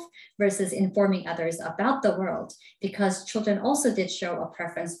self versus informing others about the world, because children also did show a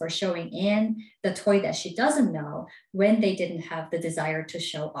preference for showing Anne the toy that she doesn't know when they didn't have the desire to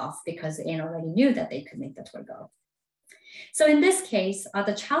show off, because Anne already knew that they could make the toy go. So in this case,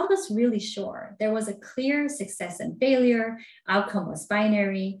 the child was really sure there was a clear success and failure, outcome was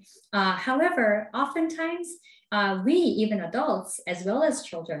binary. However, oftentimes we, even adults, as well as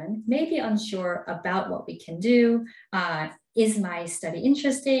children, may be unsure about what we can do. Is my study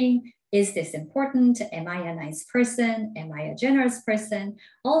interesting? Is this important? Am I a nice person? Am I a generous person?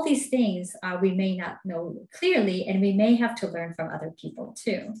 All these things we may not know clearly, and we may have to learn from other people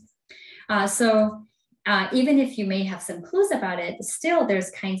too. Even if you may have some clues about it, still there's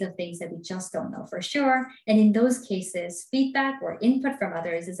kinds of things that we just don't know for sure. And in those cases, feedback or input from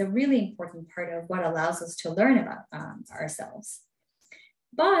others is a really important part of what allows us to learn about ourselves.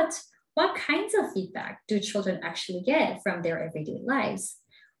 But what kinds of feedback do children actually get from their everyday lives?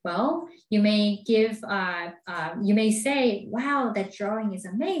 Well, you may say, wow, that drawing is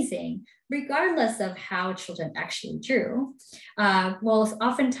amazing, regardless of how children actually drew. Well,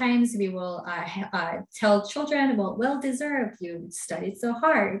 oftentimes we will tell children, well deserved, you studied so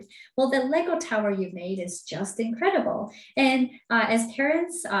hard. Well, the Lego tower you made is just incredible. And as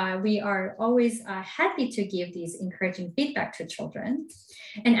parents, we are always happy to give these encouraging feedback to children.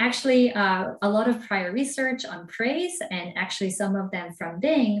 And actually, a lot of prior research on praise, and actually some of them from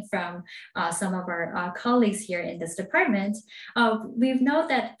Bing, from some of our colleagues here in this department, we've known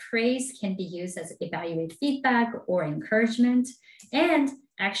that praise can be used as evaluate feedback or encouragement. And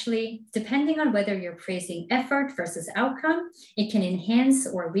actually, depending on whether you're praising effort versus outcome, it can enhance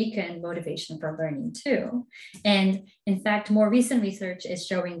or weaken motivation for learning too. And in fact, more recent research is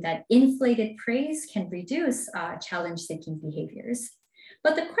showing that inflated praise can reduce challenge-seeking behaviors.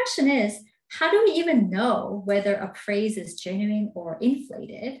 But the question is, how do we even know whether a praise is genuine or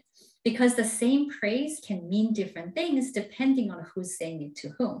inflated? Because the same praise can mean different things depending on who's saying it to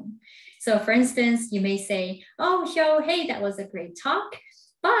whom. So for instance, you may say, oh, Hyo, hey, that was a great talk.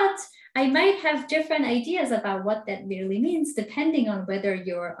 But I might have different ideas about what that really means, depending on whether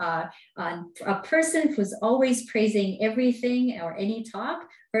you're a person who's always praising everything or any talk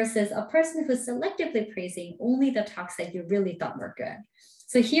versus a person who's selectively praising only the talks that you really thought were good.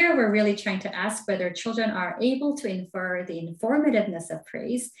 So here we're really trying to ask whether children are able to infer the informativeness of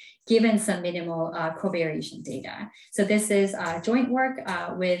praise given some minimal covariation data. So this is joint work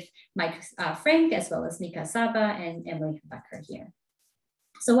with Mike Frank as well as Mika Saba and Emily Becker here.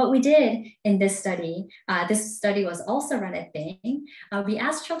 So what we did in this study was also run at Bing. We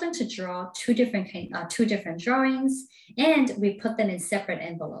asked children to draw two different drawings, and we put them in separate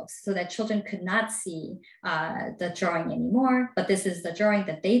envelopes so that children could not see the drawing anymore, but this is the drawing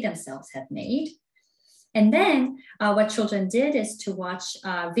that they themselves have made. And then what children did is to watch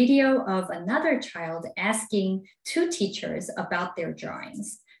a video of another child asking two teachers about their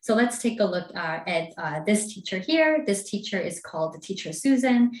drawings. So let's take a look at this teacher here. This teacher is called the teacher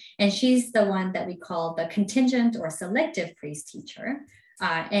Susan, and she's the one that we call the contingent or selective praise teacher.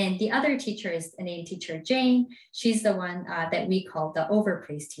 And the other teacher is named teacher Jane. She's the one that we call the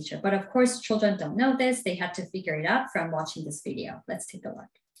overpraise teacher. But of course, children don't know this. They had to figure it out from watching this video. Let's take a look.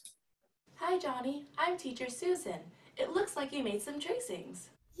 Hi, Johnny. I'm teacher Susan. It looks like you made some tracings.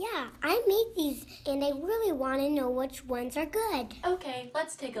 Yeah, I made these, and I really want to know which ones are good. Okay,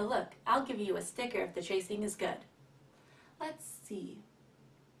 let's take a look. I'll give you a sticker if the tracing is good. Let's see.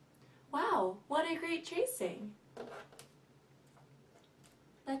 Wow, what a great tracing.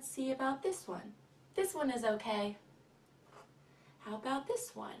 Let's see about this one. This one is okay. How about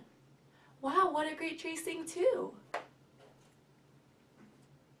this one? Wow, what a great tracing too.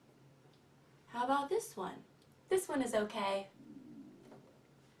 How about this one? This one is okay.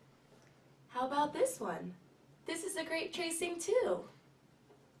 How about this one? This is a great tracing too.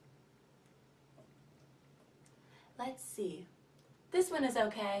 Let's see. This one is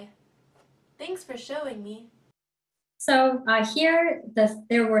okay. Thanks for showing me. So here,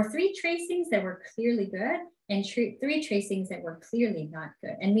 there were three tracings that were clearly good and three tracings that were clearly not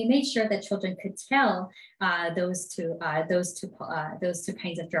good. And we made sure that children could tell those two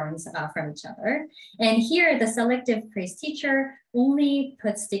kinds of drawings from each other. And here, the selective praise teacher only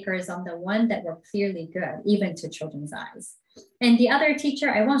put stickers on the one that were clearly good, even to children's eyes. And the other teacher,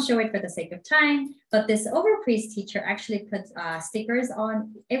 I won't show it for the sake of time, but this overpraise teacher actually put stickers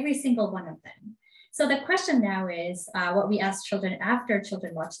on every single one of them. So the question now is, what we asked children after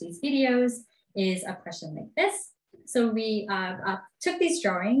children watch these videos is a question like this. So we took these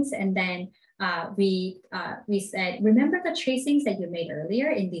drawings and then we said, remember the tracings that you made earlier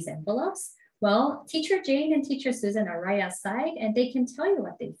in these envelopes? Well, teacher Jane and teacher Susan are right outside and they can tell you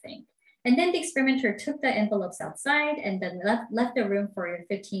what they think. And then the experimenter took the envelopes outside and then left the room for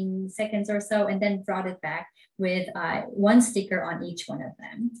 15 seconds or so and then brought it back with one sticker on each one of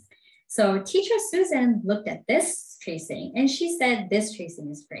them. So teacher Susan looked at this tracing and she said, this tracing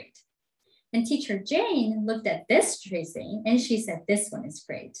is great. And teacher Jane looked at this tracing and she said, this one is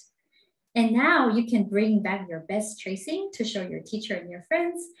great. And now you can bring back your best tracing to show your teacher and your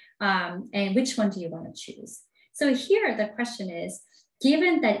friends, and which one do you want to choose? So here the question is,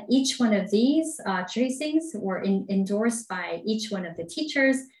 given that each one of these tracings were endorsed by each one of the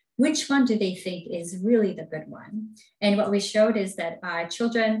teachers, which one do they think is really the good one? And what we showed is that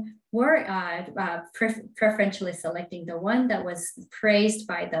children were preferentially selecting the one that was praised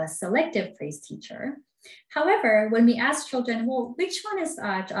by the selective praise teacher. However, when we asked children, well, which one is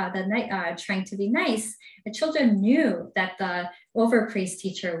trying to be nice? The children knew that the overpraise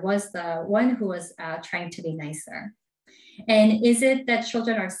teacher was the one who was trying to be nicer. And is it that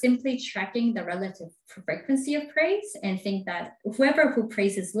children are simply tracking the relative frequency of praise and think that whoever who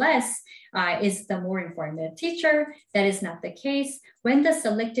praises less is the more informative teacher? That is not the case. When the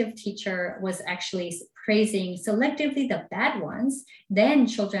selective teacher was actually praising selectively the bad ones, then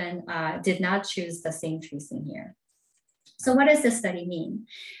children did not choose the same tracing here. So what does this study mean?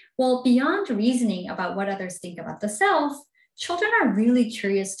 Well, beyond reasoning about what others think about the self, children are really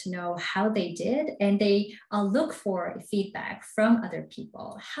curious to know how they did, and they look for feedback from other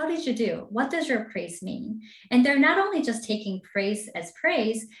people. How did you do? What does your praise mean? And they're not only just taking praise as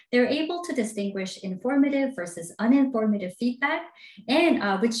praise, they're able to distinguish informative versus uninformative feedback,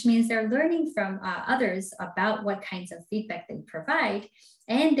 and which means they're learning from others about what kinds of feedback they provide,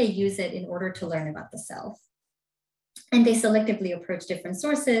 and they use it in order to learn about the self. And they selectively approach different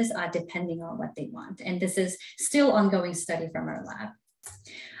sources depending on what they want. And this is still ongoing study from our lab.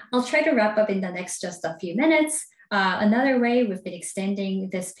 I'll try to wrap up in the next just a few minutes. Another way we've been extending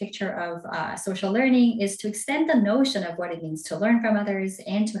this picture of social learning is to extend the notion of what it means to learn from others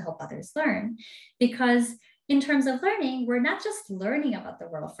and to help others learn. Because in terms of learning, we're not just learning about the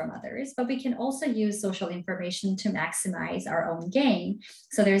world from others, but we can also use social information to maximize our own gain.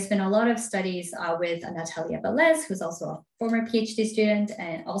 So there's been a lot of studies with Natalia Velez, who's also a former PhD student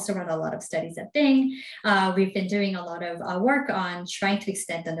and also run a lot of studies at Bing. We've been doing a lot of work on trying to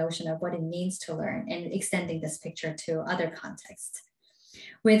extend the notion of what it means to learn and extending this picture to other contexts.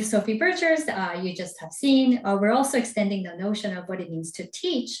 With Sophie Birchers, you just have seen, we're also extending the notion of what it means to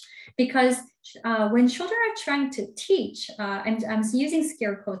teach, because when children are trying to teach, I'm using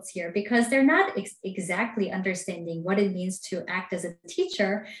scare quotes here because they're not exactly understanding what it means to act as a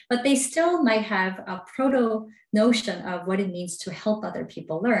teacher, but they still might have a proto notion of what it means to help other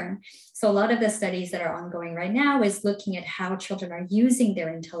people learn. So a lot of the studies that are ongoing right now is looking at how children are using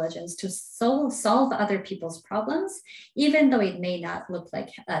their intelligence to solve other people's problems, even though it may not look like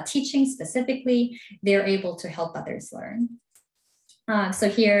teaching specifically, they're able to help others learn. So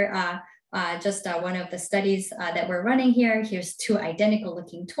here, just one of the studies that we're running here. Here's two identical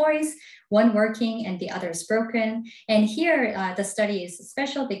looking toys, one working and the other is broken. And here the study is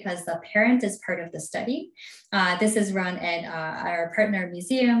special because the parent is part of the study. This is run at our partner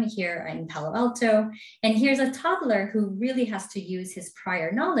museum here in Palo Alto. And here's a toddler who really has to use his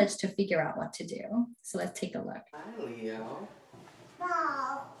prior knowledge to figure out what to do. So let's take a look. Hi, Leo.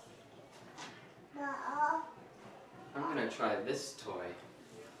 Ball. Ball. I'm gonna try this toy.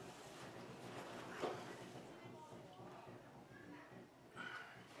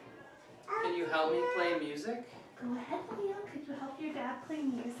 Can you help me play music? Go ahead, Leo. Could you help your dad play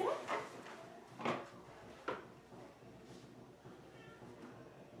music?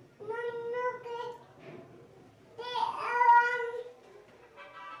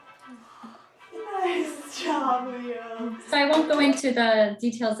 Nice job, Leo. So I won't go into the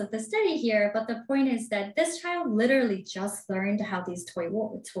details of the study here, but the point is that this child literally just learned how these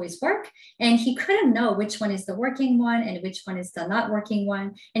toys work, and he couldn't know which one is the working one and which one is the not working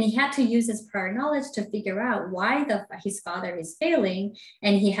one. And he had to use his prior knowledge to figure out why his father is failing,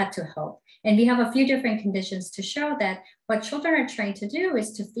 and he had to help. And we have a few different conditions to show that what children are trying to do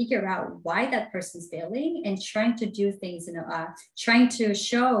is to figure out why that person's failing and trying to do things, trying to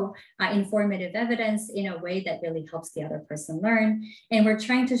show informative evidence in a way that really helps the other person learn. And we're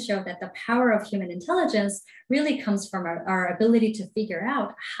trying to show that the power of human intelligence really comes from our ability to figure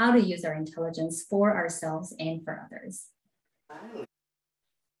out how to use our intelligence for ourselves and for others.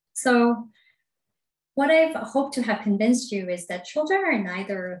 So what I've hoped to have convinced you is that children are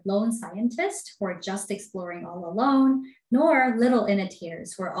neither lone scientists who are just exploring all alone, nor little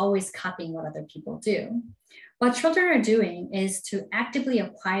imitators who are always copying what other people do. What children are doing is to actively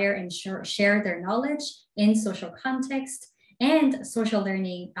acquire and share their knowledge in social context, and social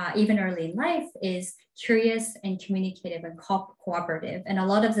learning, even early in life, is curious and communicative and cooperative. And a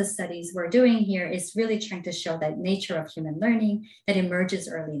lot of the studies we're doing here is really trying to show that nature of human learning that emerges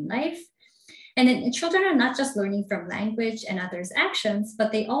early in life. And then children are not just learning from language and others' actions,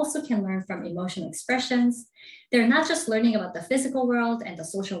 but they also can learn from emotional expressions. They're not just learning about the physical world and the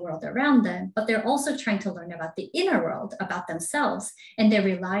social world around them, but they're also trying to learn about the inner world, about themselves. And they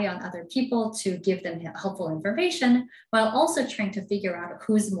rely on other people to give them helpful information, while also trying to figure out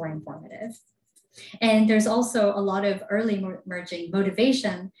who's more informative. And there's also a lot of early emerging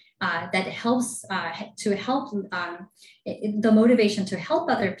motivation that helps the motivation to help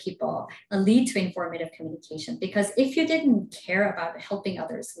other people lead to informative communication. Because if you didn't care about helping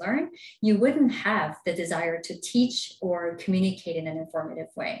others learn, you wouldn't have the desire to teach or communicate in an informative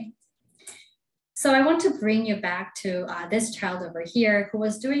way. So I want to bring you back to this child over here who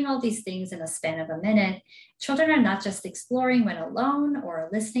was doing all these things in a span of a minute. Children are not just exploring when alone or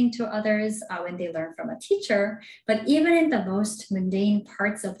listening to others when they learn from a teacher, but even in the most mundane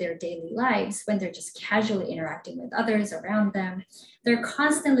parts of their daily lives, when they're just casually interacting with others around them, they're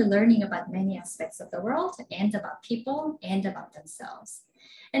constantly learning about many aspects of the world and about people and about themselves.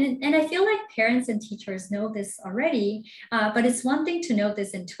 And I feel like parents and teachers know this already, but it's one thing to know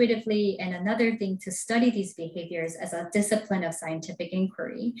this intuitively and another thing to study these behaviors as a discipline of scientific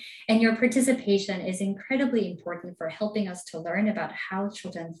inquiry. And your participation is incredibly important for helping us to learn about how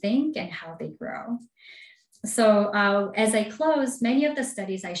children think and how they grow. So as I close, many of the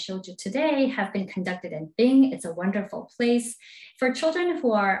studies I showed you today have been conducted at Bing. It's a wonderful place. For children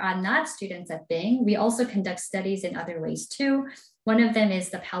who are not students at Bing, we also conduct studies in other ways too. One of them is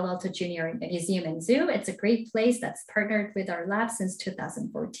the Palo Alto Junior Museum and Zoo. It's a great place that's partnered with our lab since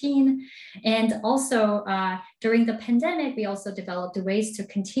 2014. And also during the pandemic, we also developed ways to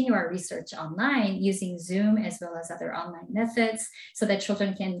continue our research online using Zoom as well as other online methods so that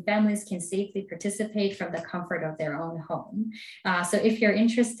children and families can safely participate from the comfort of their own home. So if you're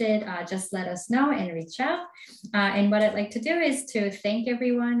interested, just let us know and reach out. And what I'd like to do is to thank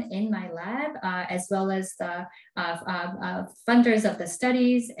everyone in my lab, as well as the funders of the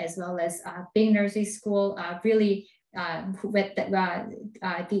studies, as well as Bing Nursery School. Really,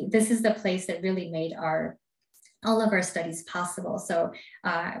 this is the place that really made all of our studies possible. So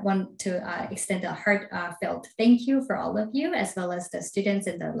I want to extend a heartfelt thank you for all of you, as well as the students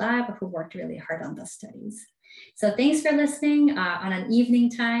in the lab who worked really hard on the studies. So thanks for listening on an evening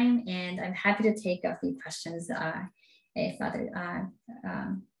time, and I'm happy to take a few questions if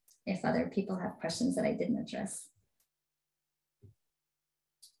other people have questions that I didn't address.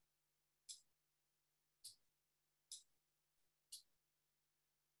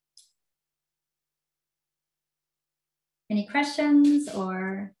 Any questions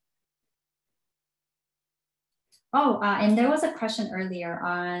or? Oh, and there was a question earlier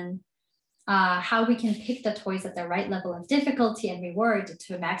on how we can pick the toys at the right level of difficulty and reward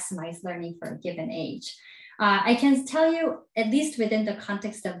to maximize learning for a given age. I can tell you, at least within the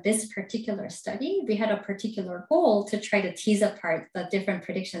context of this particular study, we had a particular goal to try to tease apart the different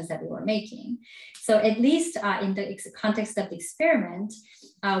predictions that we were making. So at least in the context of the experiment,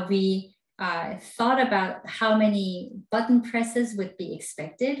 we thought about how many button presses would be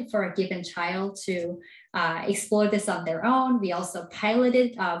expected for a given child to explore this on their own. We also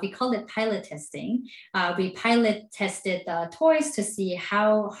piloted, we called it pilot testing. We pilot tested the toys to see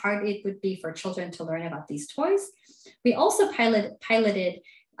how hard it would be for children to learn about these toys. We also piloted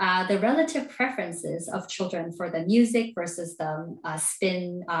the relative preferences of children for the music versus the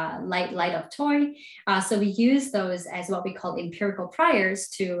spin light up toy. So we use those as what we call empirical priors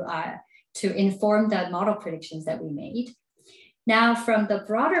to inform the model predictions that we made. Now, from the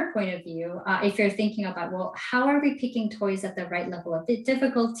broader point of view, if you're thinking about, well, how are we picking toys at the right level of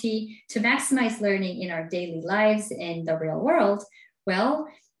difficulty to maximize learning in our daily lives in the real world? Well,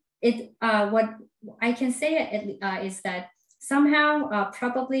 what I can say is that somehow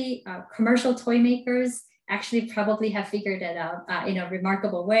probably commercial toy makers actually probably have figured it out in a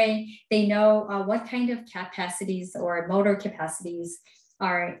remarkable way. They know what kind of capacities or motor capacities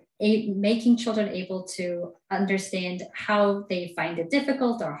are making children able to understand how they find it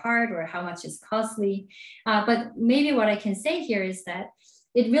difficult or hard or how much is costly. But maybe what I can say here is that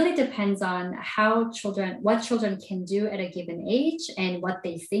it really depends on what children can do at a given age and what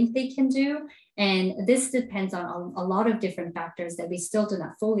they think they can do. And this depends on a lot of different factors that we still do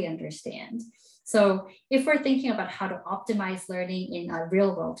not fully understand. So if we're thinking about how to optimize learning in a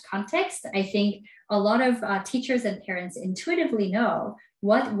real world context, I think a lot of teachers and parents intuitively know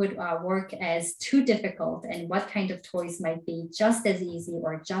what would work as too difficult and what kind of toys might be just as easy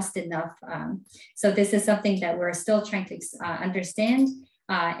or just enough. So this is something that we're still trying to understand.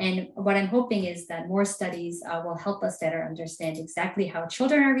 And what I'm hoping is that more studies will help us better understand exactly how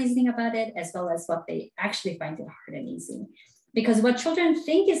children are reasoning about it, as well as what they actually find it hard and easy. Because what children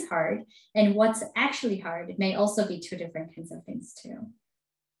think is hard and what's actually hard may also be two different kinds of things too.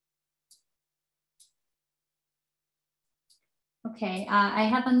 Okay, I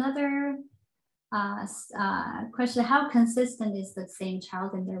have another question. How consistent is the same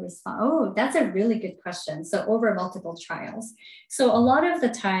child in their response? Oh, that's a really good question. So over multiple trials. So a lot of the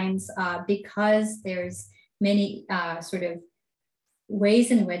times, because there's many sort of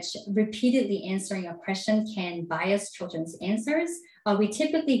ways in which repeatedly answering a question can bias children's answers, we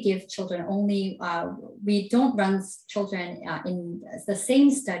typically give children only, we don't run children in the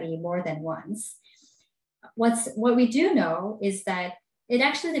same study more than once. What we do know is that it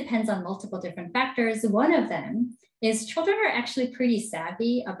actually depends on multiple different factors. One of them is children are actually pretty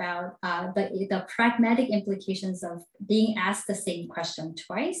savvy about the pragmatic implications of being asked the same question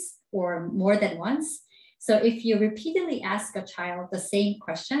twice or more than once. So if you repeatedly ask a child the same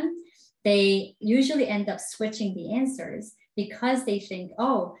question, they usually end up switching the answers because they think,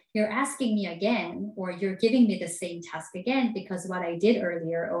 oh, you're asking me again, or you're giving me the same task again because what I did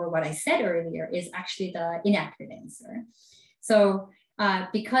earlier or what I said earlier is actually the inaccurate answer. So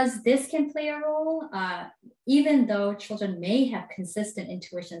because this can play a role, even though children may have consistent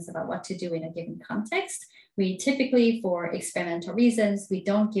intuitions about what to do in a given context, we typically, for experimental reasons, we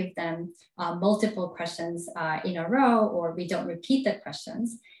don't give them multiple questions in a row, or we don't repeat the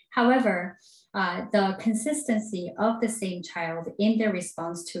questions. However, the consistency of the same child in their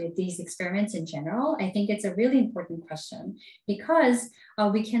response to these experiments in general, I think it's a really important question, because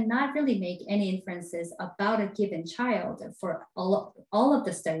we cannot really make any inferences about a given child for all of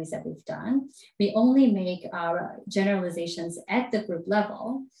the studies that we've done. We only make generalizations at the group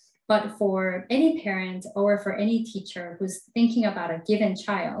level. But for any parent or for any teacher who's thinking about a given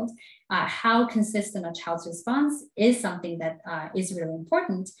child, how consistent a child's response is something that is really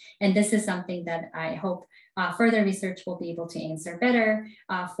important. And this is something that I hope further research will be able to answer better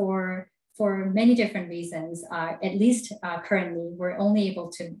for many different reasons. At least currently, we're only able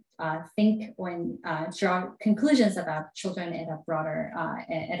to think and draw conclusions about children at a broader,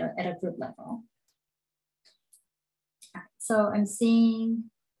 at a group level. So I'm seeing,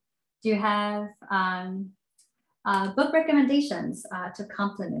 do you have book recommendations to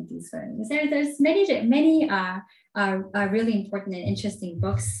complement these learnings? There's many really important and interesting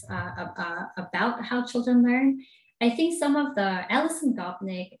books about how children learn. I think some of the, Alison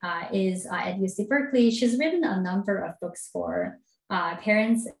Gopnik is at UC Berkeley. She's written a number of books for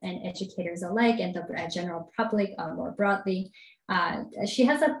parents and educators alike and the general public more broadly. She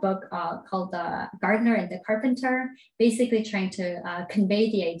has a book called The Gardener and the Carpenter, basically trying to convey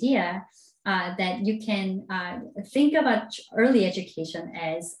the idea that you can think about early education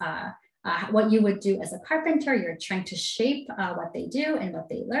as what you would do as a carpenter. You're trying to shape what they do and what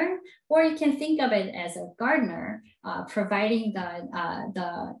they learn, or you can think of it as a gardener, providing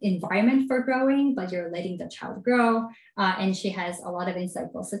the environment for growing, but you're letting the child grow. And she has a lot of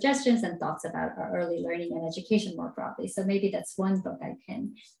insightful suggestions and thoughts about early learning and education more broadly. So maybe that's one book I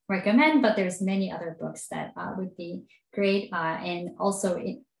can recommend, but there's many other books that would be great. And also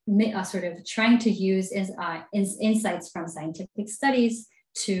sort of trying to use insights from scientific studies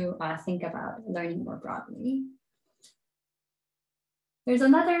to think about learning more broadly. There's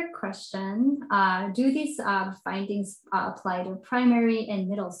another question. Do these findings apply to primary and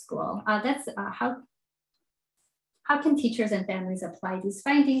middle school? That's how can teachers and families apply these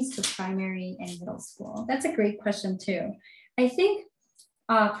findings to primary and middle school? That's a great question too. I think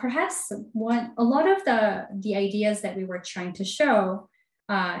perhaps a lot of the ideas that we were trying to show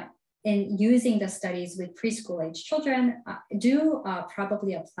in using the studies with preschool age children do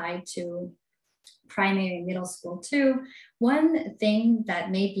probably apply to primary and middle school too. One thing that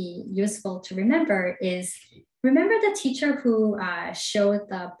may be useful to remember is, remember the teacher who showed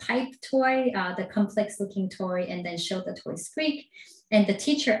the pipe toy, the complex looking toy, and then showed the toy squeak? And the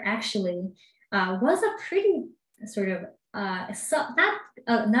teacher actually was a pretty sort of,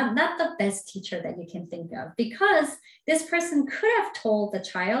 not the best teacher that you can think of, because this person could have told the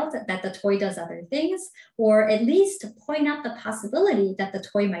child that the toy does other things, or at least point out the possibility that the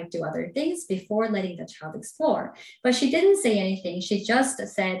toy might do other things before letting the child explore. But she didn't say anything. She just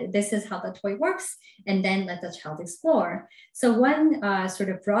said, this is how the toy works, and then let the child explore. So one sort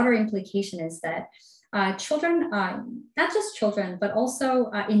of broader implication is that children, not just children, but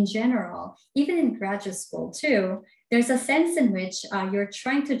also in general, even in graduate school too, there's a sense in which you're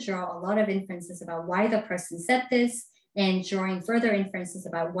trying to draw a lot of inferences about why the person said this, and drawing further inferences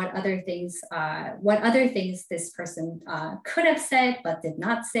about what other things this person could have said but did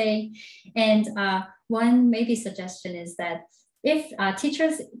not say. And one maybe suggestion is that if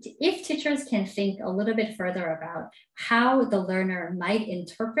teachers can think a little bit further about how the learner might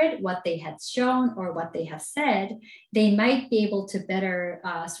interpret what they had shown or what they have said, they might be able to better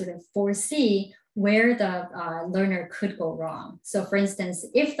sort of foresee where the learner could go wrong. So for instance,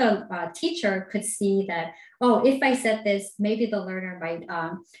 if the teacher could see that, oh, if I said this, maybe the learner might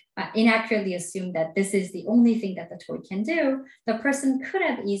inaccurately assume that this is the only thing that the toy can do, the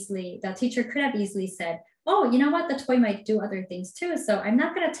teacher could have easily said, oh, you know what, the toy might do other things too. So I'm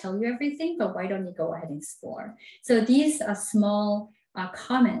not gonna tell you everything, but why don't you go ahead and explore? So these small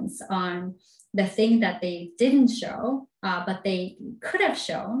comments on the thing that they didn't show, but they could have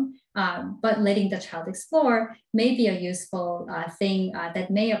shown, but letting the child explore may be a useful thing that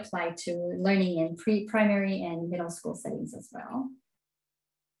may apply to learning in primary and middle school settings as well.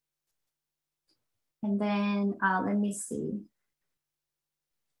 And then let me see.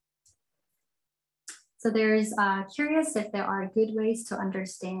 So there's curious if there are good ways to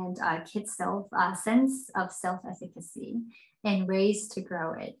understand kids' sense of self-efficacy and ways to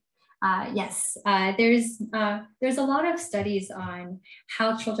grow it. Yes, there's a lot of studies on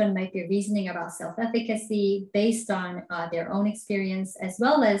how children might be reasoning about self-efficacy based on their own experience, as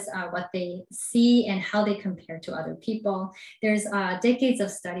well as what they see and how they compare to other people. There's decades of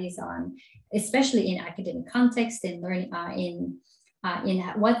studies on, especially in academic context, in learning, in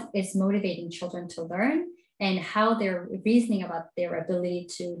what is motivating children to learn. and how they're reasoning about their ability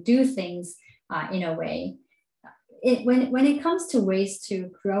to do things in a way. When it comes to ways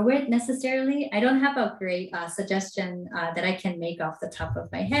to grow it necessarily, I don't have a great suggestion that I can make off the top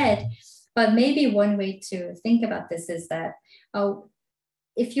of my head, but maybe one way to think about this is that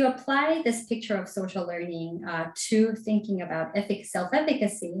if you apply this picture of social learning to thinking about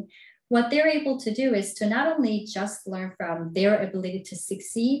self-efficacy, what they're able to do is to not only just learn from their ability to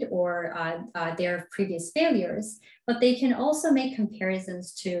succeed or their previous failures, but they can also make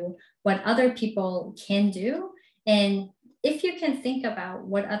comparisons to what other people can do. And if you can think about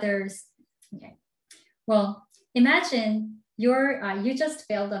what others, okay, well, imagine you just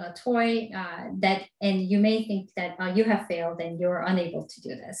failed on a toy and you may think that you have failed and you're unable to do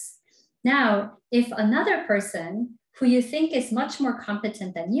this. Now, if another person who you think is much more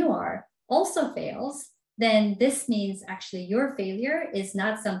competent than you are also fails, then this means actually your failure is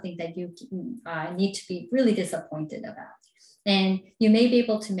not something that you need to be really disappointed about. And you may be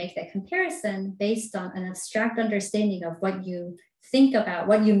able to make that comparison based on an abstract understanding of what you think about,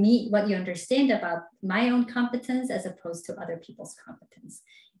 what you understand about my own competence as opposed to other people's competence.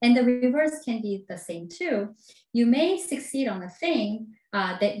 And the reverse can be the same too. You may succeed on a thing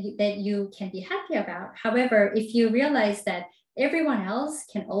that you can be happy about. However, if you realize that everyone else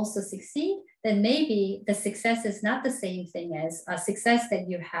can also succeed, then maybe the success is not the same thing as a success that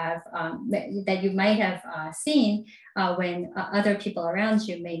you have, that you might have seen when other people around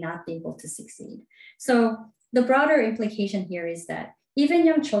you may not be able to succeed. So the broader implication here is that even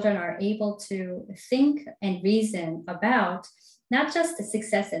young children are able to think and reason about not just the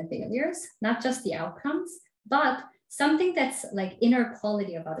success and failures, not just the outcomes, but something that's like inner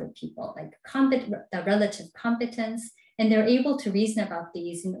quality of other people, like the relative competence, and they're able to reason about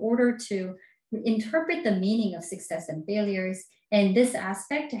these in order to interpret the meaning of success and failures. And this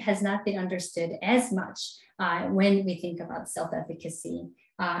aspect has not been understood as much when we think about self-efficacy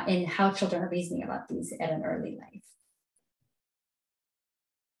and how children are reasoning about these at an early life.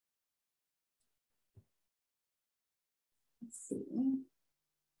 Let's see.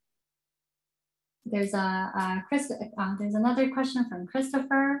 There's another question from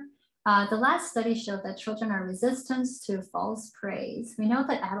Christopher. The last study showed that children are resistant to false praise. We know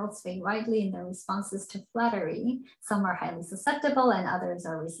that adults vary widely in their responses to flattery. Some are highly susceptible and others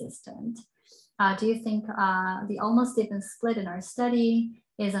are resistant. Do you think the almost even split in our study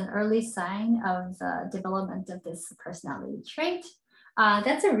is an early sign of the development of this personality trait?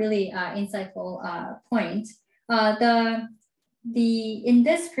 That's a really insightful point. In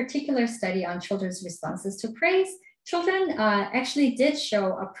this particular study on children's responses to praise, children actually did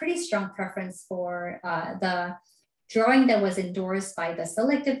show a pretty strong preference for the drawing that was endorsed by the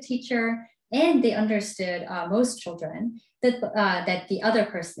selective teacher, and they understood, most children, that the other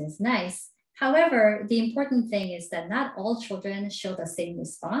person is nice. However, the important thing is that not all children show the same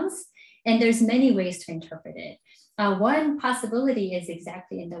response, and there's many ways to interpret it. One possibility is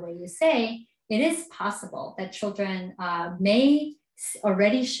exactly in the way you say. It is possible that children may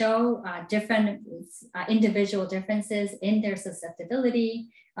already show different individual differences in their susceptibility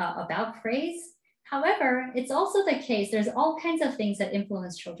about praise. However, it's also the case, there's all kinds of things that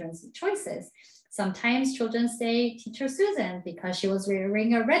influence children's choices. Sometimes children say Teacher Susan because she was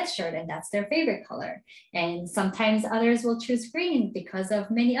wearing a red shirt and that's their favorite color. And sometimes others will choose green because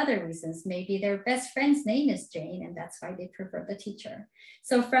of many other reasons. Maybe their best friend's name is Jane and that's why they prefer the teacher.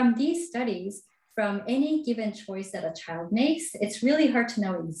 So from these studies, from any given choice that a child makes, it's really hard to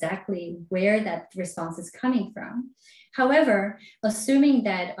know exactly where that response is coming from. However, assuming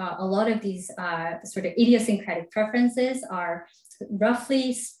that a lot of these sort of idiosyncratic preferences are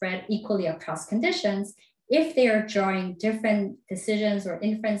roughly spread equally across conditions, if they are drawing different decisions or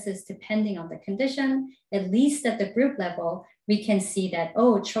inferences depending on the condition, at least at the group level, we can see that,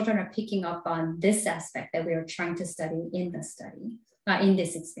 oh, children are picking up on this aspect that we are trying to study in the study. In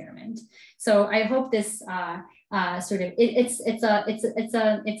this experiment. So I hope this it's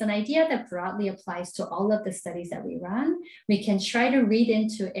an idea that broadly applies to all of the studies that we run. We can try to read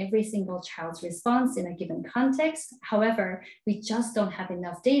into every single child's response in a given context. However, we just don't have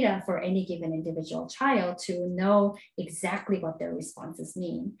enough data for any given individual child to know exactly what their responses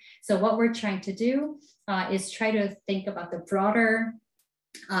mean. So what we're trying to do is try to think about the broader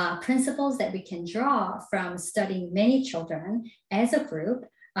principles that we can draw from studying many children as a group.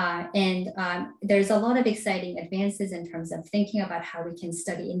 There's a lot of exciting advances in terms of thinking about how we can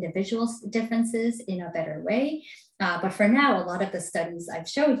study individual differences in a better way. But for now, a lot of the studies I've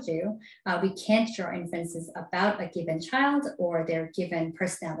showed you, we can't draw inferences about a given child or their given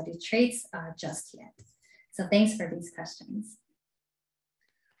personality traits just yet. So thanks for these questions.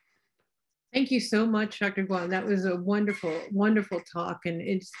 Thank you so much, Dr. Gweon. That was a wonderful, wonderful talk, and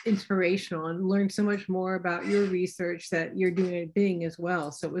it's inspirational, and learned so much more about your research that you're doing at Bing as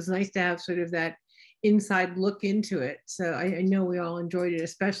well. So it was nice to have sort of that inside look into it. So I know we all enjoyed it,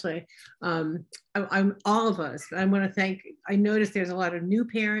 especially I'm all of us. I want to thank, I noticed there's a lot of new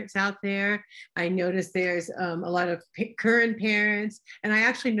parents out there. I noticed there's a lot of current parents, and I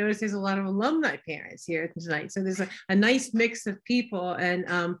actually noticed there's a lot of alumni parents here tonight. So there's a nice mix of people,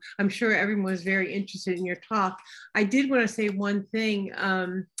 and I'm sure everyone was very interested in your talk. I did want to say one thing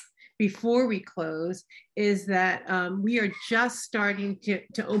before we close, is that we are just starting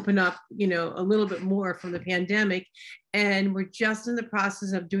to open up, you know, a little bit more from the pandemic, and we're just in the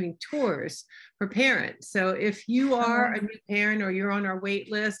process of doing tours for parents. So if you are a new parent or you're on our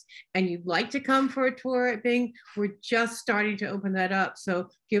wait list and you'd like to come for a tour at Bing, we're just starting to open that up. So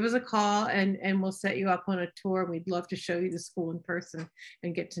give us a call and we'll set you up on a tour. We'd love to show you the school in person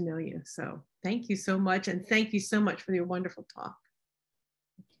and get to know you. So thank you so much, and thank you so much for your wonderful talk.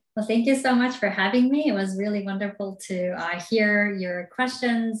 Well, thank you so much for having me. It was really wonderful to hear your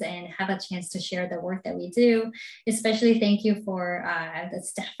questions and have a chance to share the work that we do. Especially thank you for the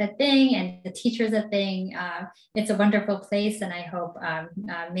staff at Bing and the teachers at Bing. It's a wonderful place, and I hope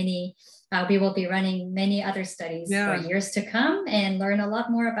we will be running many other studies for years to come and learn a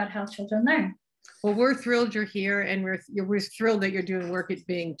lot more about how children learn. Well, we're thrilled you're here, and we're thrilled that you're doing work at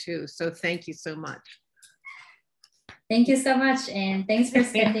Bing too. So thank you so much. Thank you so much. And thanks for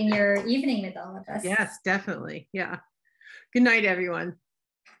spending your evening with all of us. Yes, definitely. Yeah. Good night, everyone.